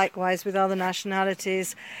 and likewise with other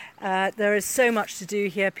nationalities. There is so much to do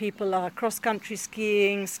here. People are cross-country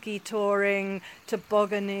skiing, ski touring,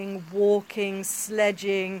 tobogganing, walking,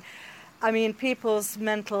 sledging. I mean, people's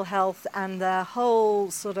mental health and their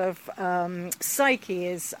whole sort of psyche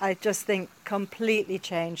is, I just think, completely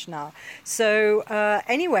changed now. So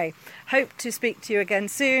anyway, hope to speak to you again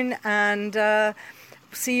soon, and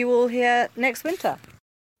see you all here next winter.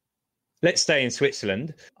 Let's stay in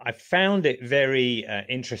Switzerland. I found it very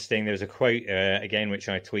interesting. There was a quote, again, which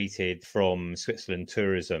I tweeted from Switzerland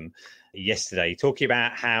Tourism yesterday, talking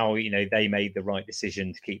about how, they made the right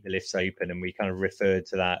decision to keep the lifts open. And we kind of referred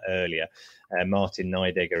to that earlier. Martin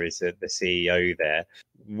Neidegger is the CEO there.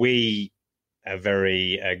 We are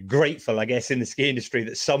very grateful, I guess, in the ski industry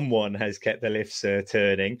that someone has kept the lifts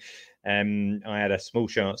turning. I had a small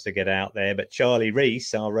chance to get out there, but Charlie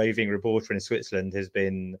Rees, our roving reporter in Switzerland, has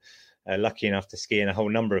been lucky enough to ski in a whole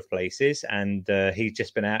number of places, and he's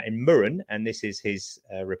just been out in Murren, and this is his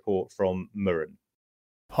report from Murren.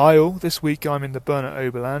 Hi all, this week I'm in the Berner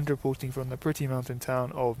Oberland reporting from the pretty mountain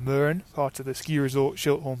town of Murren, part of the ski resort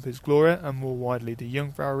Schildhorn Gloria and more widely the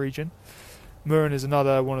Jungfrau region. Murren is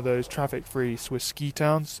another one of those traffic-free Swiss ski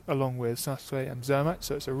towns, along with Sassway and Zermatt,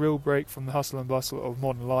 so it's a real break from the hustle and bustle of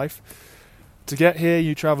modern life. To get here,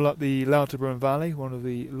 you travel up the Lauterbrunnen Valley, one of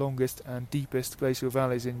the longest and deepest glacial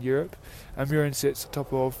valleys in Europe, and Murren sits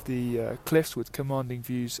atop of the cliffs with commanding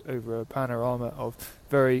views over a panorama of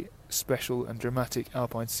very special and dramatic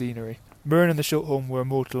alpine scenery. Murren and the Schildhorn were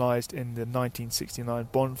immortalised in the 1969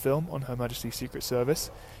 Bond film on Her Majesty's Secret Service.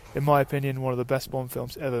 In my opinion, one of the best Bond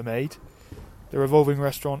films ever made. The revolving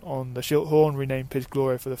restaurant on the Schildhorn, renamed Piz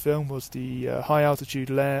Gloria for the film, was the high-altitude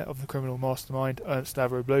lair of the criminal mastermind Ernst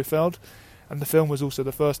Stavro Blofeld, and the film was also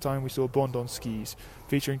the first time we saw Bond on skis,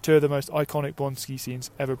 featuring two of the most iconic Bond ski scenes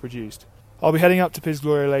ever produced. I'll be heading up to Piz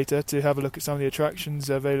Gloria later to have a look at some of the attractions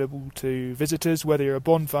available to visitors. Whether you're a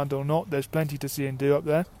Bond fan or not, there's plenty to see and do up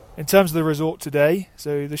there. In terms of the resort today,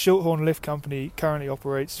 so the Schildhorn Lift Company currently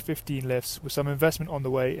operates 15 lifts, with some investment on the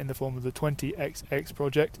way in the form of the 20XX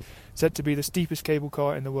project, set to be the steepest cable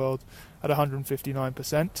car in the world at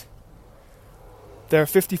 159%. There are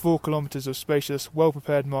 54 kilometres of spacious,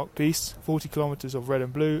 well-prepared marked pistes, 40 kilometres of red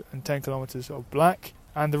and blue, and 10 kilometres of black.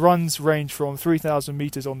 And the runs range from 3,000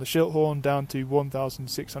 metres on the Schildhorn down to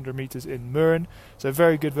 1,600 metres in Murren, so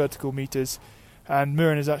very good vertical metres. And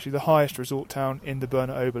Murren is actually the highest resort town in the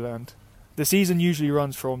Berner Oberland. The season usually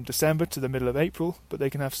runs from December to the middle of April, but they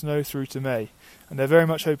can have snow through to May, and they're very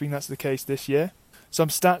much hoping that's the case this year. Some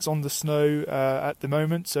stats on the snow at the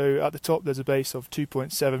moment. So at the top there's a base of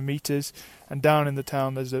 2.7 metres, and down in the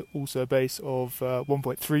town there's also a base of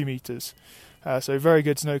 1.3 metres. So very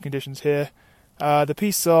good snow conditions here. The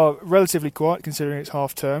pistes are relatively quiet considering it's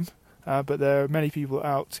half term, but there are many people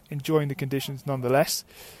out enjoying the conditions nonetheless.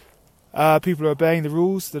 People are obeying the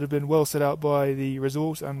rules that have been well set out by the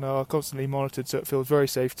resort and are constantly monitored, so it feels very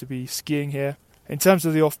safe to be skiing here. In terms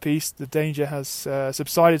of the off-piste, the danger has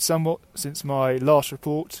subsided somewhat since my last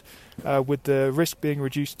report, with the risk being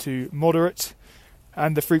reduced to moderate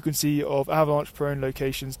and the frequency of avalanche-prone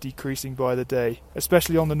locations decreasing by the day,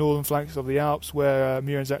 especially on the northern flanks of the Alps where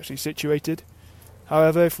Murren is actually situated.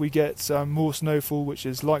 However, if we get some more snowfall, which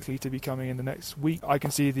is likely to be coming in the next week, I can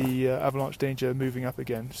see the avalanche danger moving up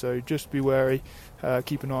again. So just be wary,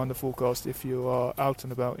 keep an eye on the forecast if you are out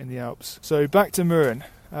and about in the Alps. So back to Murren.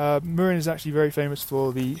 Murren is actually very famous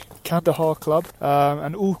for the Kandahar Club,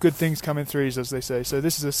 and all good things come in threes, as they say. So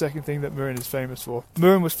this is the second thing that Murren is famous for.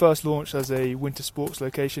 Murren was first launched as a winter sports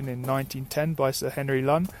location in 1910 by Sir Henry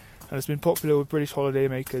Lunn, and has been popular with British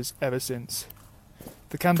holidaymakers ever since.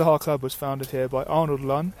 The Kandahar Club was founded here by Arnold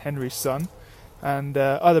Lunn, Henry's son, and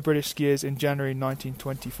other British skiers in January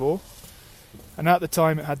 1924. And at the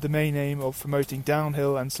time it had the main aim of promoting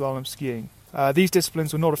downhill and slalom skiing. These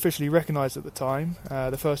disciplines were not officially recognised at the time.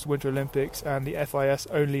 The first Winter Olympics and the FIS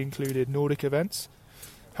only included Nordic events.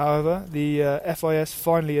 However, the FIS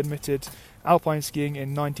finally admitted alpine skiing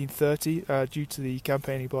in 1930 due to the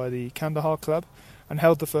campaigning by the Kandahar Club, and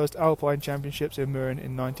held the first alpine championships in Murren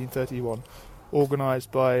in 1931.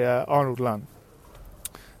 Organised by Arnold Lunn.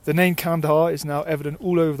 The name Kandahar is now evident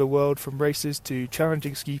all over the world, from races to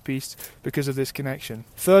challenging ski pistes, because of this connection.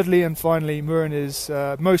 Thirdly and finally, Murren is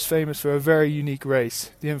most famous for a very unique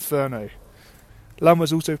race, the Inferno. Lunn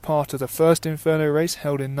was also part of the first Inferno race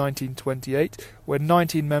held in 1928, when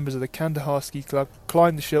 19 members of the Kandahar Ski Club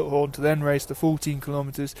climbed the Schilthorn to then race the 14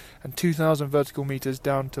 kilometres and 2,000 vertical metres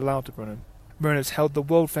down to Lauterbrunnen. Murren has held the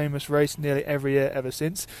world-famous race nearly every year ever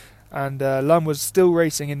since, and Lunn was still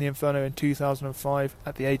racing in the Inferno in 2005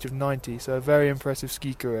 at the age of 90, so a very impressive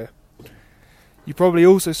ski career. You probably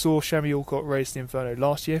also saw Shemi Alcott race the Inferno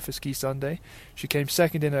last year for Ski Sunday. She came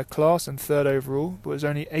second in her class and third overall, but was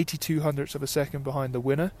only 82 hundredths of a second behind the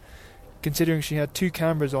winner. Considering she had 2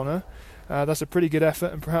 cameras on her, that's a pretty good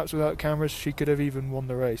effort, and perhaps without cameras she could have even won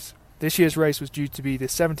the race. This year's race was due to be the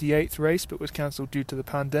 78th race, but was cancelled due to the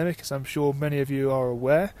pandemic, as I'm sure many of you are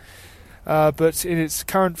aware. But in its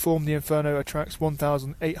current form, the Inferno attracts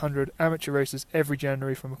 1,800 amateur racers every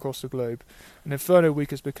January from across the globe. And Inferno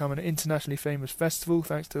Week has become an internationally famous festival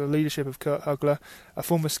thanks to the leadership of Kurt Hugler, a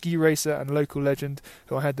former ski racer and local legend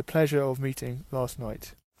who I had the pleasure of meeting last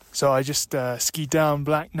night. So I just skied down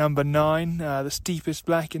black number 9, the steepest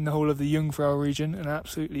black in the whole of the Jungfrau region, an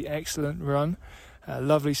absolutely excellent run.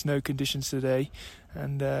 Lovely snow conditions today,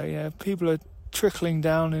 and people are trickling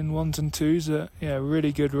down in 1s and 2s.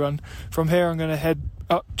 Really good run. From here I'm going to head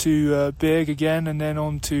up to Berg again, and then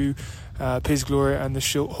on to Pisgloria and the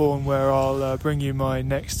Schilthorn, where I'll bring you my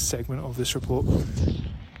next segment of this report.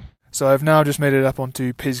 So I've now just made it up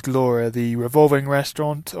onto Pisgloria, the revolving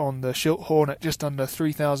restaurant on the Schilthorn at just under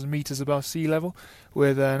 3,000 metres above sea level,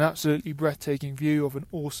 with an absolutely breathtaking view of an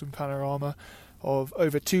awesome panorama of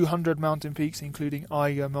over 200 mountain peaks, including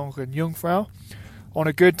Eiger, Murren, Jungfrau. On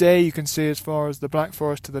a good day you can see as far as the Black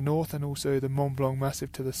Forest to the north and also the Mont Blanc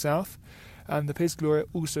Massif to the south. And the Pisgloria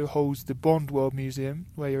also holds the Bond World Museum,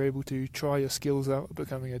 where you're able to try your skills out of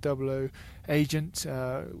becoming a 00 agent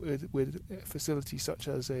with facilities such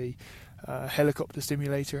as a helicopter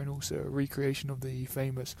simulator and also a recreation of the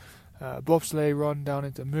famous bobsleigh run down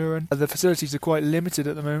into Murren. The facilities are quite limited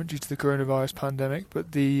at the moment due to the coronavirus pandemic,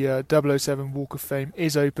 but the 007 Walk of Fame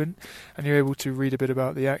is open, and you're able to read a bit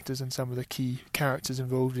about the actors and some of the key characters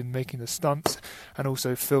involved in making the stunts, and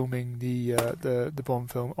also filming the Bond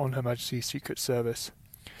film on Her Majesty's Secret Service.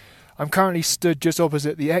 I'm currently stood just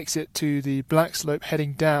opposite the exit to the Black Slope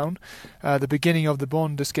heading down. The beginning of the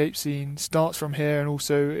Bond escape scene starts from here, and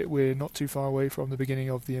also we're not too far away from the beginning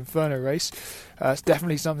of the Inferno race. It's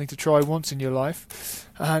definitely something to try once in your life,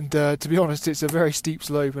 and to be honest, it's a very steep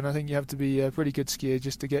slope, and I think you have to be a pretty good skier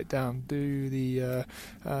just to get down, do the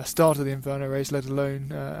start of the Inferno race, let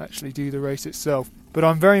alone actually do the race itself. But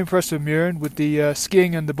I'm very impressed with Murren, with the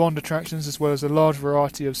skiing and the Bond attractions, as well as a large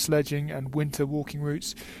variety of sledging and winter walking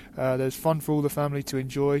routes. There's fun for all the family to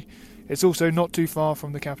enjoy. It's also not too far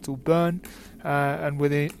from the capital Bern, and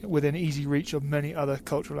within easy reach of many other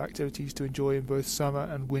cultural activities to enjoy in both summer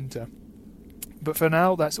and winter. But for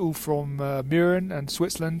now, that's all from Murren and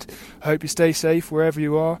Switzerland. I hope you stay safe wherever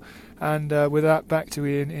you are, and with that, back to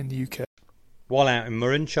Ian in the UK. While out in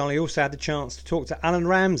Murren, Charlie also had the chance to talk to Alan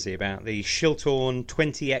Ramsey about the Shilthorn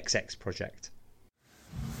 20XX project.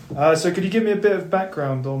 So could you give me a bit of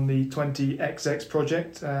background on the 20XX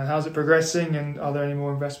project? How's it progressing, and are there any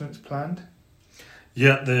more investments planned?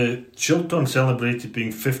 Yeah, the Shilthorn celebrated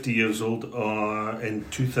being 50 years old in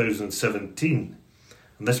 2017.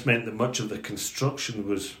 And this meant that much of the construction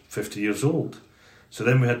was 50 years old. So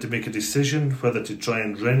then we had to make a decision whether to try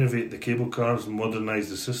and renovate the cable cars and modernise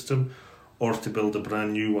the system, or to build a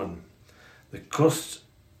brand new one. The cost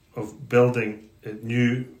of building it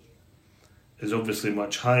new is obviously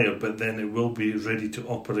much higher, but then it will be ready to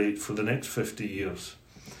operate for the next 50 years.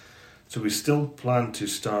 So we still plan to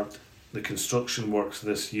start the construction works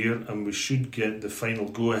this year, and we should get the final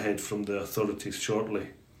go-ahead from the authorities shortly.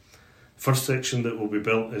 First section that will be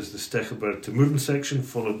built is the Stechelberg to Murren section,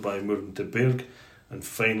 followed by Murren to Berg, and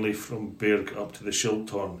finally from Berg up to the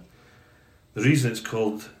Shilthorn. The reason it's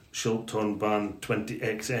called Shilthornbahn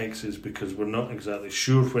 20XX is because we're not exactly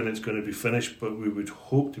sure when it's going to be finished, but we would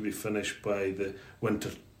hope to be finished by the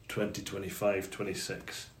winter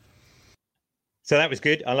 2025-26. So that was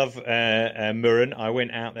good. I love Murren. I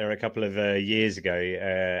went out there a couple of years ago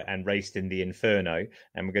and raced in the Inferno,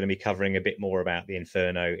 and we're going to be covering a bit more about the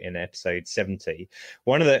Inferno in episode 70.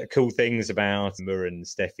 One of the cool things about Murren,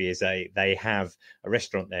 Steffi, is they have a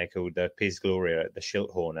restaurant there called Piz Gloria at the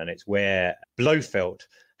Shilthorn, and it's where Blofeld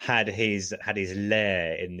had his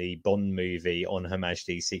lair in the Bond movie On Her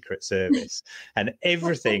Majesty's Secret Service, and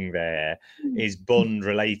everything there is Bond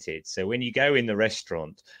related. So when you go in the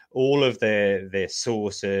restaurant, all of the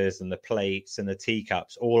saucers and the plates and the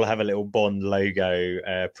teacups all have a little Bond logo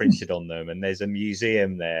printed on them, and there's a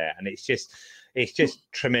museum there, and it's just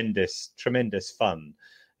tremendous fun.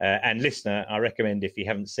 And listener, I recommend, if you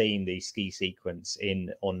haven't seen the ski sequence in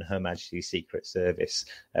On Her Majesty's Secret Service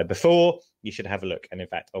before, you should have a look. And in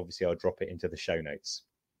fact, obviously, I'll drop it into the show notes.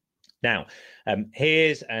 Now,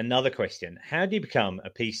 here's another question. How do you become a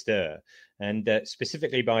pisteur? And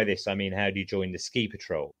specifically by this, I mean, how do you join the ski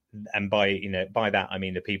patrol? And by that, I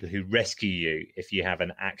mean the people who rescue you if you have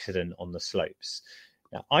an accident on the slopes.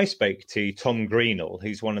 Now, I spoke to Tom Greenall,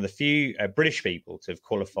 who's one of the few British people to have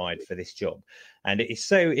qualified for this job. And it is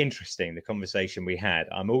so interesting, the conversation we had.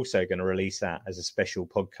 I'm also going to release that as a special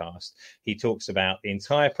podcast. He talks about the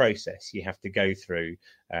entire process you have to go through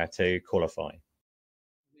to qualify.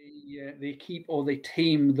 The keep or the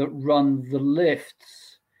team that run the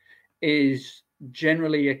lifts is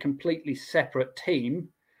generally a completely separate team,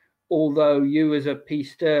 although you as a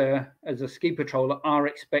pisteur, as a ski patroller, are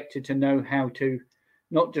expected to know how to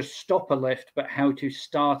not just stop a lift, but how to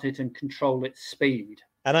start it and control its speed.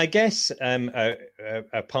 And I guess a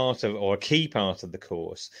key part of the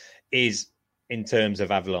course is, in terms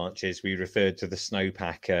of avalanches, we referred to the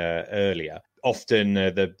snowpack earlier. Often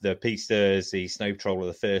the pisteurs, the snow patrol, are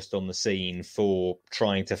the first on the scene for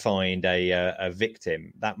trying to find a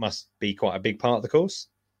victim. That must be quite a big part of the course.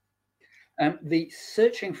 The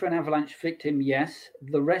searching for an avalanche victim, yes.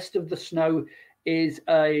 The rest of the snow is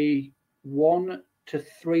a 1 to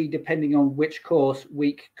 3, depending on which course,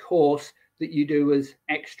 week course that you do as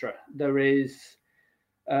extra. There is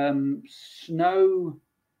snow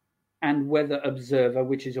and weather observer,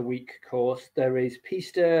 which is a week course. There is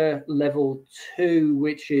pisteur level 2,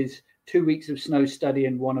 which is 2 weeks of snow study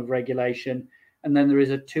and 1 of regulation. And then there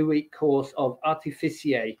is a 2-week course of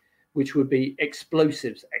artificier, which would be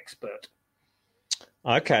explosives expert.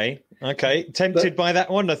 Okay. Tempted by that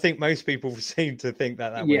one. I think most people seem to think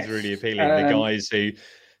that one's really appealing. The guys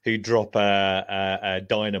who drop a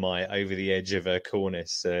dynamite over the edge of a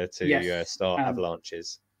cornice to start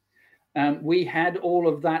avalanches. We had all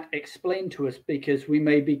of that explained to us because we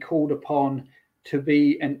may be called upon to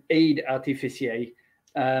be an aide artificier,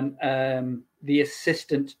 the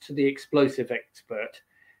assistant to the explosive expert,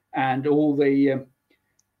 and all the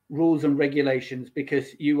rules and regulations,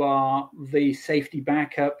 because you are the safety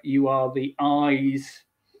backup, you are the eyes,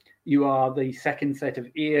 you are the second set of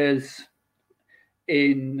ears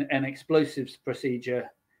in an explosives procedure,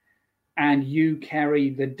 and you carry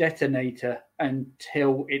the detonator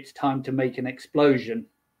until it's time to make an explosion,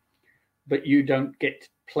 but you don't get to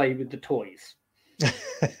play with the toys.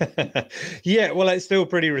 Yeah, well, it's still a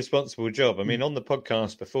pretty responsible job. I mean, on the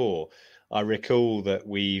podcast before, I recall that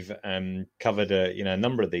we've covered a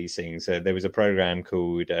number of these things. There was a program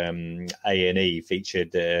called A&E,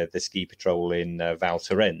 featured the ski patrol in Val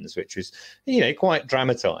Thorens, which was quite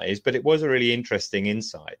dramatized, but it was a really interesting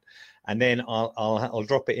insight. And then I'll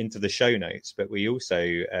drop it into the show notes. But we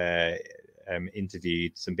also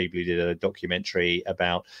interviewed some people who did a documentary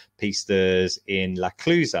about pistes in La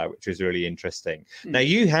Clusaz, which was really interesting. Now,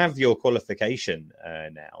 you have your qualification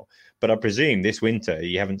now, but I presume this winter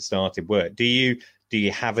you haven't started work. Do you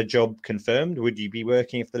have a job confirmed? Would you be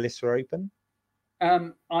working if the lists were open?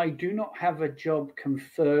 I do not have a job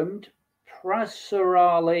confirmed.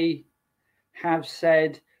 Praserali have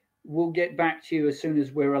said, we'll get back to you as soon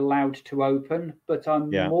as we're allowed to open, but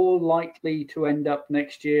I'm more likely to end up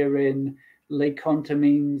next year in Les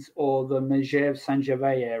Contamines or the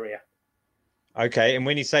Megève-Saint-Gervais area. Okay, and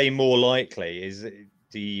when you say more likely,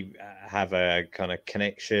 do you have a kind of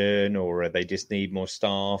connection, or they just need more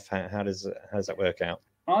staff? How does that work out?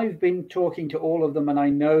 I've been talking to all of them, and I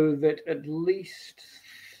know that at least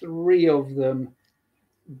 3 of them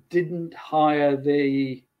didn't hire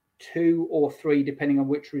the 2 or 3, depending on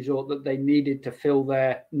which resort, that they needed to fill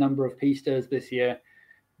their number of pistes this year,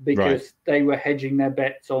 because they were hedging their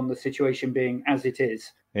bets on the situation being as it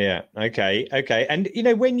is. Yeah. Okay. And,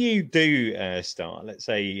 when you do start, let's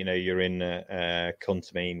say, you're in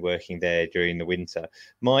Contamine working there during the winter,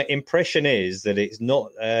 my impression is that it's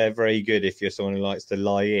not very good if you're someone who likes to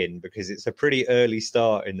lie in, because it's a pretty early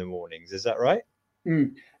start in the mornings. Is that right?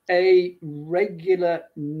 A regular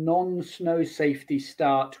non-snow safety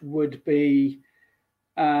start would be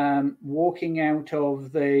walking out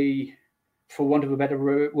of the, for want of a better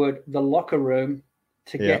word, the locker room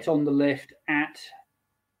to get on the lift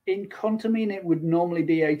in Contamine, it would normally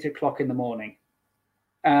be 8 o'clock in the morning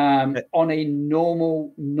on a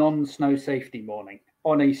normal non-snow safety morning.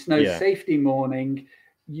 On a snow safety morning,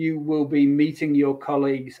 you will be meeting your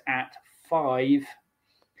colleagues at 5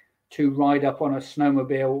 to ride up on a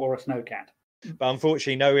snowmobile or a snowcat. But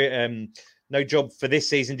unfortunately, no job for this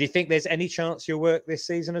season. Do you think there's any chance you'll work this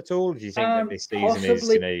season at all? Do you think that this season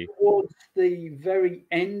possibly is towards the very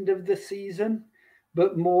end of the season,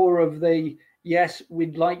 but more of the, yes,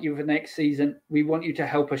 we'd like you for next season. We want you to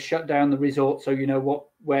help us shut down the resort so you know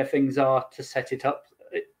where things are to set it up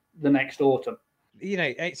the next autumn.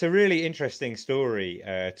 It's a really interesting story,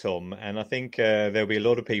 Tom, and I think there'll be a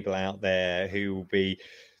lot of people out there who will be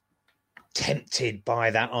tempted by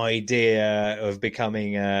that idea of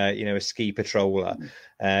becoming a ski patroller,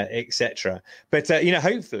 etc. But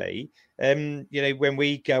hopefully when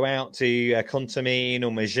we go out to Contamine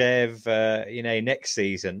or Megève next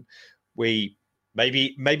season,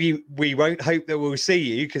 maybe we won't hope that we'll see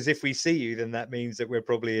you, because if we see you, then that means that we're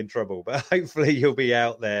probably in trouble. But hopefully you'll be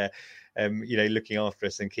out there looking after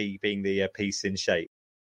us and keeping the piece in shape.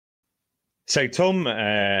 So Tom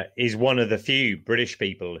is one of the few British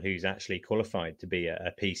people who's actually qualified to be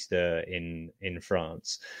a pisteur in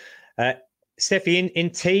France. Steffi, in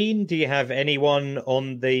Tignes, do you have anyone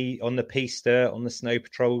on the pisteur, on the Snow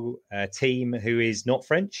Patrol team who is not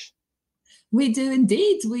French? We do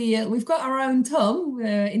indeed. We've got our own Tom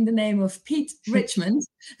in the name of Pete Richmond,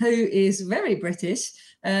 who is very British.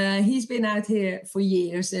 He's been out here for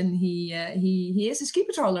years, and he is a ski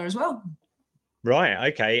patroller as well.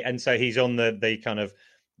 Right. Okay. And so he's on the kind of,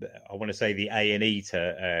 I want to say, the A&E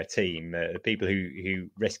team, the people who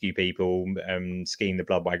rescue people, skiing the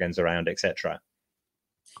blood wagons around, etc.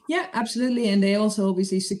 Yeah, absolutely. And they also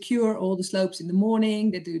obviously secure all the slopes in the morning.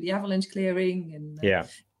 They do the avalanche clearing and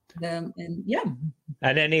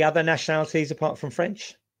And any other nationalities apart from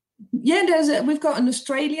French? Yeah, we've got an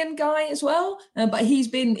Australian guy as well, but he's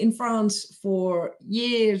been in France for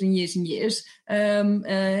years and years and years,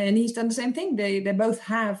 and he's done the same thing. They both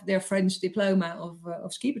have their French diploma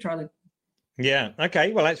of ski patrolling. Yeah.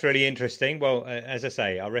 Okay. Well, that's really interesting. Well, as I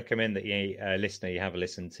say, I recommend that you, listener, you have a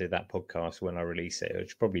listen to that podcast when I release it. It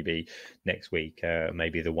should probably be next week,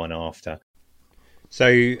 maybe the one after. So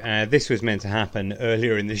this was meant to happen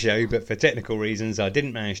earlier in the show, but for technical reasons, I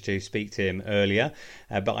didn't manage to speak to him earlier.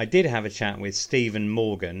 But I did have a chat with Stephen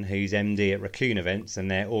Morgan, who's MD at Raccoon Events, and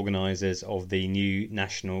they're organisers of the new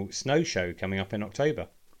National Snow Show coming up in October.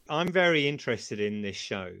 I'm very interested in this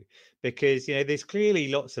show because, there's clearly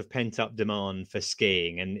lots of pent-up demand for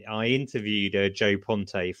skiing. And I interviewed Joe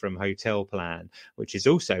Ponte from Hotel Plan, which is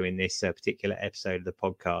also in this particular episode of the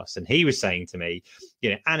podcast. And he was saying to me,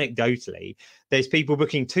 anecdotally, there's people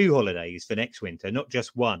booking 2 holidays for next winter, not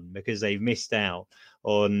just one, because they've missed out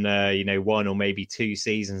on, 1 or maybe 2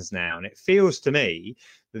 seasons now. And it feels to me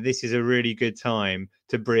that this is a really good time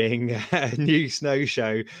to bring a new snow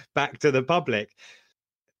show back to the public.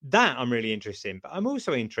 That I'm really interested in, but I'm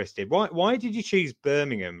also interested. Why did you choose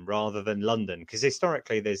Birmingham rather than London? Because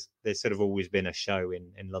historically, there's sort of always been a show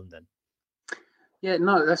in London. Yeah,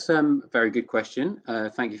 no, that's a very good question.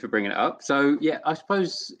 Thank you for bringing it up. So, yeah, I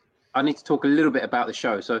suppose I need to talk a little bit about the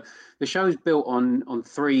show. So the show is built on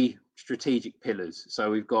 3 strategic pillars. So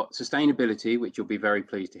we've got sustainability, which you'll be very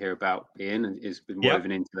pleased to hear about, Ian, and has been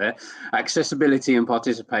woven into there, accessibility and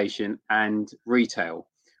participation, and retail.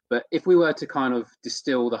 But if we were to kind of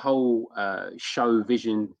distill the whole show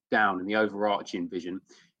vision down and the overarching vision,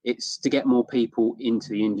 it's to get more people into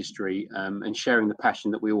the industry and sharing the passion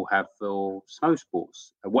that we all have for snow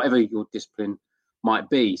sports, whatever your discipline might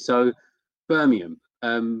be. So Birmingham.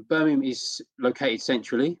 Birmingham is located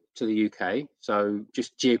centrally to the UK, so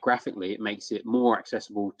just geographically it makes it more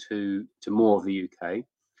accessible to more of the UK.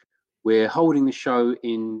 We're holding the show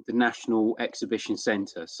in the National Exhibition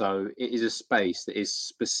Centre, so it is a space that is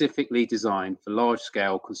specifically designed for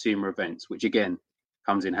large-scale consumer events, which again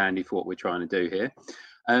comes in handy for what we're trying to do here.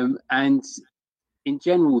 And in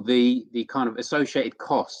general, the kind of associated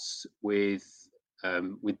costs with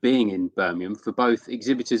being in Birmingham for both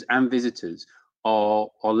exhibitors and visitors are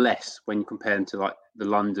less when compared to like the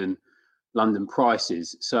London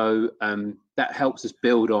prices. So that helps us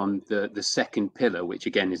build on the second pillar, which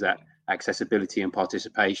again is that accessibility and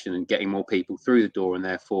participation and getting more people through the door and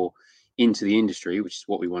therefore into the industry, which is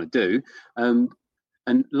what we want to do.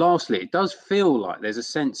 And lastly, it does feel like there's a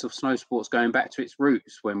sense of snow sports going back to its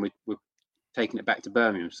roots when we're taking it back to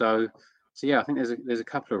Birmingham. So yeah, I think there's a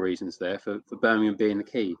couple of reasons there for Birmingham being the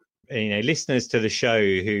key. Listeners to the show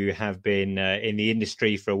who have been in the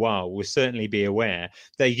industry for a while will certainly be aware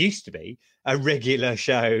there used to be a regular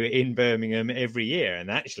show in Birmingham every year. And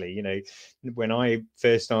actually, when I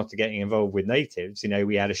first started getting involved with natives,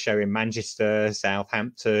 we had a show in Manchester,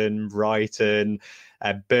 Southampton, Brighton,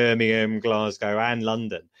 Birmingham, Glasgow and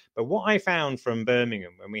London. But what I found from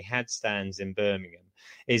Birmingham when we had stands in Birmingham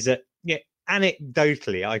is that,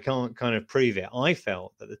 anecdotally, I can't kind of prove it. I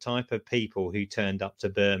felt that the type of people who turned up to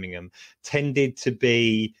Birmingham tended to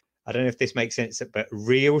be, I don't know if this makes sense, but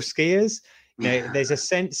real skiers. There's a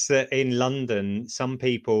sense that in London, some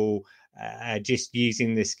people are just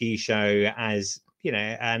using the ski show as,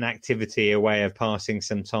 an activity, a way of passing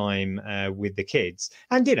some time with the kids.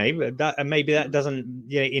 And, maybe that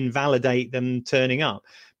doesn't invalidate them turning up.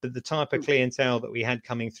 But the type of clientele that we had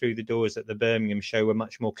coming through the doors at the Birmingham show were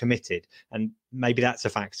much more committed. And maybe that's a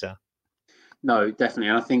factor. No, definitely.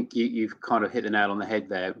 And I think you've kind of hit the nail on the head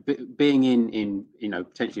there. Being in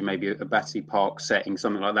potentially maybe a Battersea Park setting,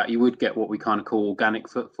 something like that, you would get what we kind of call organic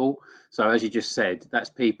footfall. So as you just said, that's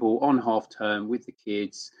people on half term with the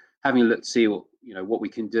kids, having a look to see what we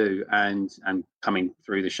can do and coming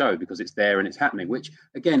through the show because it's there and it's happening, which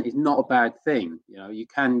again is not a bad thing. You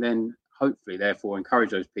can then hopefully therefore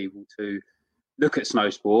encourage those people to look at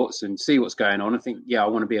snow sports and see what's going on and think, I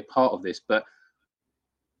want to be a part of this. But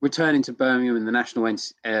returning to Birmingham and the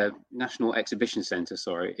National Exhibition Centre,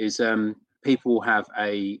 is people have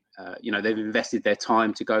they've invested their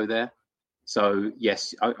time to go there. So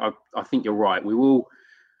yes, I think you're right. We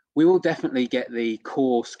will definitely get the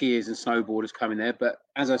core skiers and snowboarders coming there. But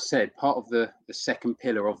as I said, part of the second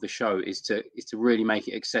pillar of the show is to really make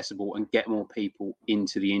it accessible and get more people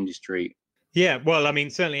into the industry. Yeah, well, I mean,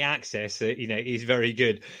 certainly access, is very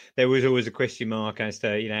good. There was always a question mark as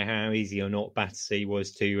to, how easy or not Battersea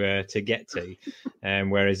was to get to,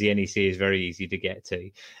 whereas the NEC is very easy to get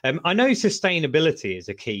to. I know sustainability is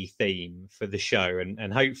a key theme for the show,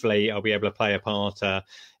 and hopefully I'll be able to play a part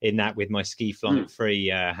in that with my Ski Flight Free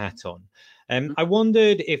hat on. I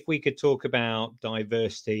wondered if we could talk about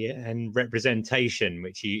diversity and representation,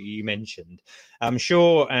 which you mentioned. I'm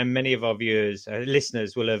sure many of our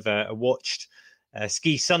listeners will have watched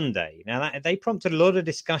Ski Sunday. Now, they prompted a lot of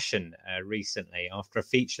discussion recently after a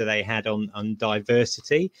feature they had on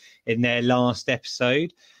diversity in their last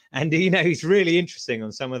episode. And, it's really interesting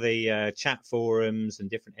on some of the chat forums and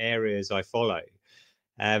different areas I follow,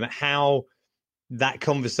 how that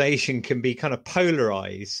conversation can be kind of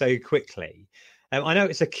polarized so quickly. I know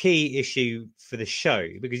it's a key issue for the show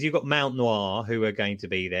because you've got Mount Noir who are going to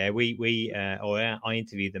be there. I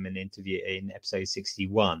interviewed them in episode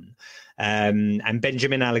 61, and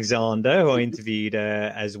Benjamin Alexander, who I interviewed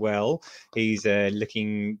as well. He's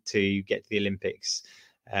looking to get to the Olympics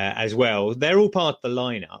as well. They're all part of the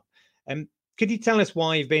lineup. Could you tell us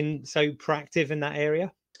why you've been so proactive in that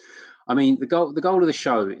area? I mean, the goal of the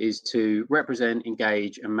show is to represent,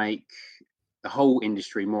 engage, and make the whole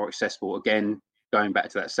industry more accessible. Again, going back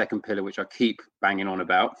to that second pillar, which I keep banging on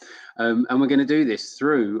about. And we're going to do this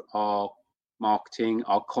through our marketing,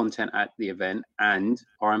 our content at the event, and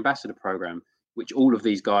our ambassador program, which all of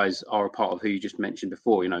these guys are a part of who you just mentioned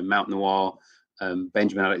before, Mount Noir,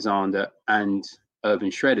 Benjamin Alexander, and Urban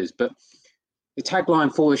Shredders. But the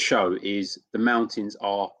tagline for the show is "The mountains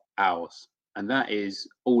are ours." And that is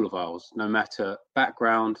all of ours, no matter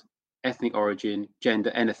background, ethnic origin,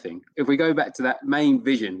 gender, anything. If we go back to that main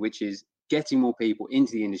vision, which is getting more people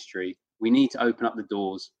into the industry, we need to open up the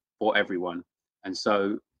doors for everyone. And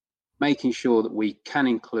so making sure that we can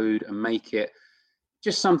include and make it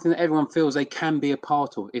just something that everyone feels they can be a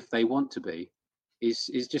part of if they want to be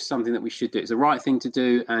is just something that we should do. It's the right thing to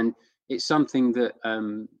do. And it's something that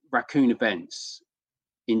Raccoon Events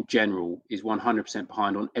in general is 100%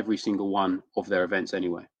 behind on every single one of their events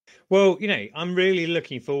anyway. Well, I'm really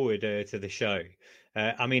looking forward to the show.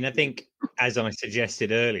 I mean, I think, as I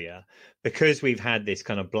suggested earlier, because we've had this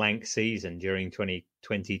kind of blank season during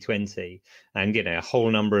 2020, and, a whole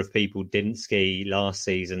number of people didn't ski last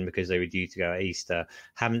season because they were due to go at Easter,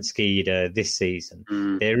 haven't skied this season.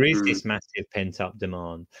 There is this massive pent-up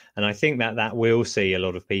demand. And I think that will see a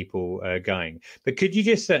lot of people going. But could you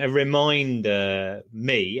just remind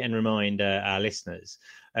me and remind our listeners,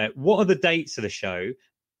 what are the dates of the show?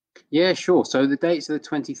 Yeah, sure. So the dates are the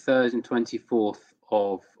 23rd and 24th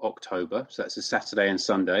of October. So that's a Saturday and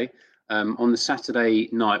Sunday. On the Saturday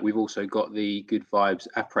night, we've also got the Good Vibes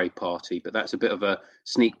après party, but that's a bit of a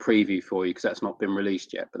sneak preview for you because that's not been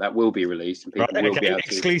released yet, but that will be released and people will be able to...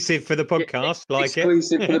 Exclusive for the podcast,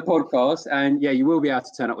 exclusive for the podcast. And yeah, you will be able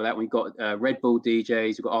to turn up with that. We've got Red Bull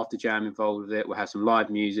DJs, we've got After Jam involved with it. We'll have some live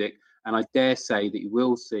music. And I dare say that you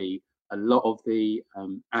will see a lot of the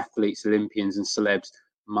athletes, Olympians and celebs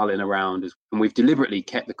mulling around, and we've deliberately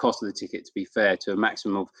kept the cost of the ticket, to be fair, to a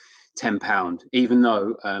maximum of £10, even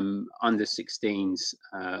though under 16s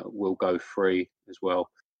will go free as well,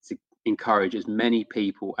 to encourage as many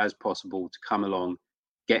people as possible to come along,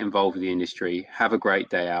 get involved with the industry, have a great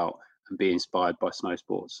day out and be inspired by snow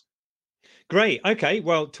sports. Great. Okay.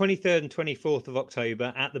 Well, 23rd and 24th of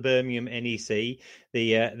October at the Birmingham NEC,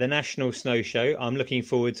 the National Snow Show. I'm looking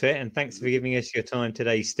forward to it, and thanks for giving us your time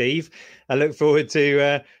today, Steve. I look forward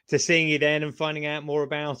to seeing you then and finding out more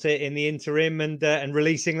about it in the interim and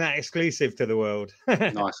releasing that exclusive to the world.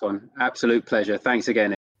 Nice one. Absolute pleasure. Thanks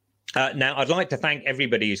again. Now, I'd like to thank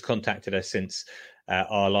everybody who's contacted us since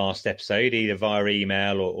our last episode, either via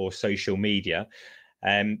email or social media.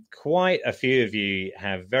 Quite a few of you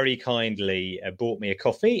have very kindly bought me a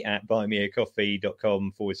coffee at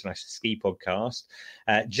buymeacoffee.com/ski podcast.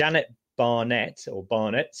 Janet Barnett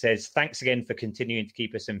says, thanks again for continuing to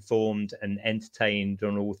keep us informed and entertained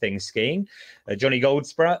on all things skiing. Johnny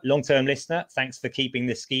Goldsborough, long-term listener, thanks for keeping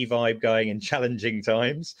the ski vibe going in challenging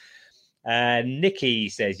times. Nikki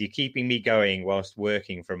says, you're keeping me going whilst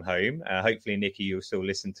working from home. Hopefully, Nikki, you'll still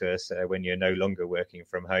listen to us when you're no longer working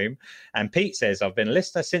from home. And Pete says, I've been a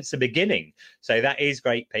listener since the beginning. So that is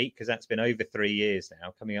great, Pete, because that's been over 3 years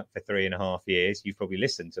now, coming up for 3.5 years. You've probably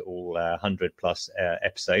listened to all 100 plus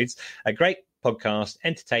episodes. A great podcast,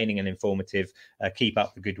 entertaining and informative. Keep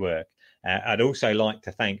up the good work. I'd also like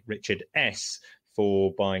to thank Richard S.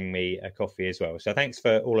 for buying me a coffee as well. So thanks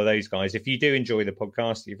for all of those guys. If you do enjoy the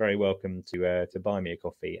podcast, you're very welcome to buy me a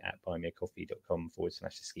coffee at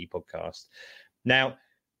buymeacoffee.com/ski podcast. Now,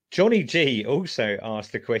 Johnny G also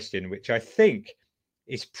asked a question, which I think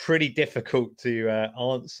is pretty difficult to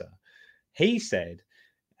answer. He said,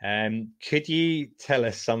 could you tell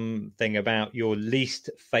us something about your least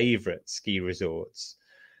favorite ski resorts?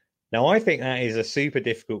 Now, I think that is a super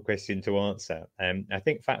difficult question to answer. I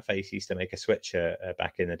think Fat Face used to make a sweatshirt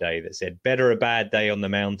back in the day that said, better a bad day on the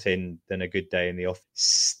mountain than a good day in the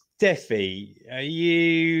office. Steffi,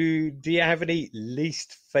 do you have any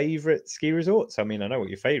least favourite ski resorts? I mean, I know what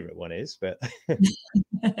your favourite one is, but...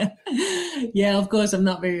 Yeah, of course, I'm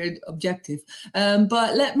not very objective.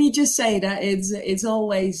 But let me just say that it's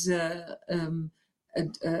always... an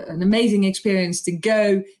amazing experience to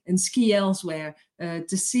go and ski elsewhere,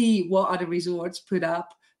 to see what other resorts put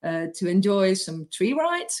up, to enjoy some tree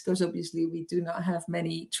rides, because obviously we do not have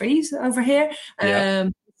many trees over here.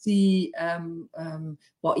 See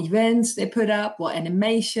what events they put up, what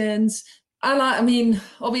animations. I mean,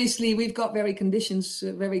 obviously we've got very good conditions.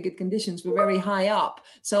 We're very high up.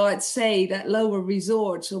 So I'd say that lower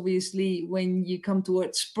resorts, obviously, when you come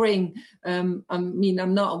towards spring, I mean,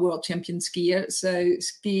 I'm not a world champion skier. So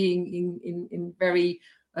skiing in very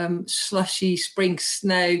slushy spring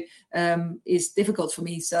snow is difficult for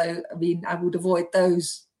me. So, I mean, I would avoid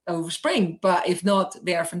those over spring, but if not,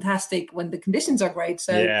 they are fantastic when the conditions are great.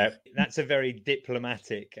 So yeah, that's a very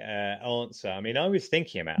diplomatic answer. I mean, I was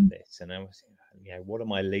thinking about this, and I was, what are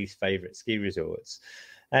my least favorite ski resorts?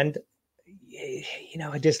 And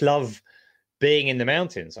I just love being in the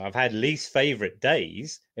mountains. I've had least favorite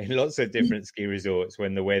days in lots of different ski resorts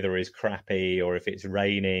when the weather is crappy or if it's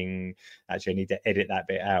raining. Actually, I need to edit that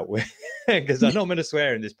bit out because I'm not going to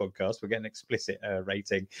swear in this podcast. We're getting an explicit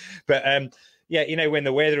rating, but Yeah, when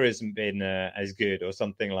the weather hasn't been as good or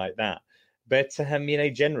something like that. But,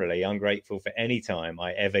 generally, I'm grateful for any time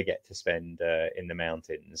I ever get to spend in the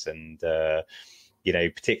mountains. And,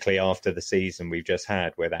 particularly after the season we've just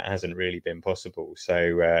had where that hasn't really been possible.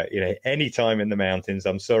 So, any time in the mountains,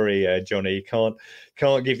 I'm sorry, Johnny, can't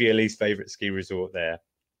give you a least favourite ski resort there.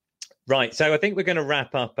 Right. So I think we're going to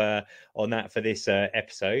wrap up on that for this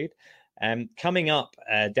episode. Coming up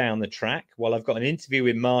down the track, I've got an interview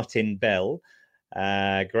with Martin Bell,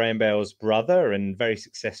 Graham Bell's brother and very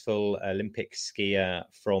successful Olympic skier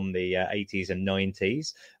from the 80s and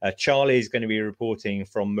 90s. Charlie is going to be reporting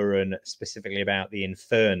from Murren specifically about the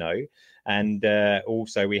Inferno. And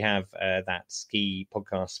also we have that ski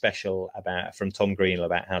podcast special from Tom Greenall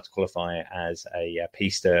about how to qualify as a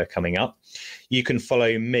pista coming up. You can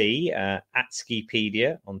follow me at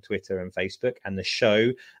Skipedia on Twitter and Facebook, and the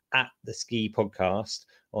show at the Ski Podcast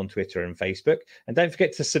on Twitter and Facebook. And don't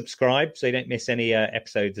forget to subscribe so you don't miss any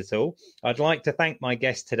episodes at all. I'd like to thank my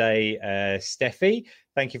guest today, Steffi.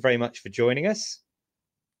 Thank you very much for joining us.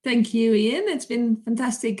 Thank you, Ian. It's been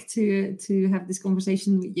fantastic to have this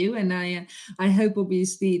conversation with you, and I hope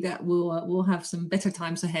obviously that we'll have some better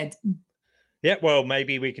times ahead. Yeah, well,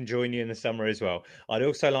 maybe we can join you in the summer as well. I'd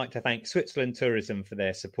also like to thank Switzerland Tourism for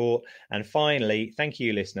their support, and finally, thank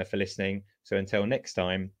you, listener, for listening. So until next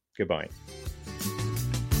time, goodbye.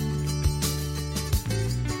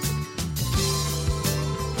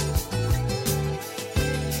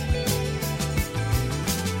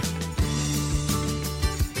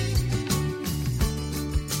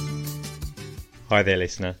 Hi there,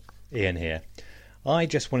 listener. Ian here. I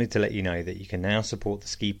just wanted to let you know that you can now support the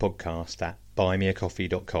Ski Podcast at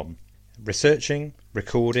buymeacoffee.com. Researching,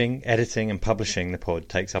 recording, editing and publishing the pod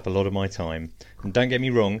takes up a lot of my time. And don't get me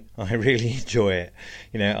wrong, I really enjoy it.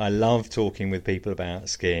 I love talking with people about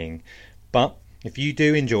skiing. But if you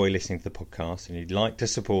do enjoy listening to the podcast and you'd like to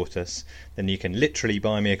support us, then you can literally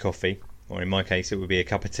buy me a coffee, or in my case it would be a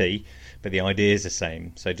cup of tea, but the idea is the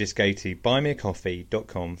same. So just go to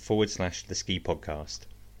buymeacoffee.com/the Ski Podcast.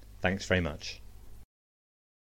 Thanks very much.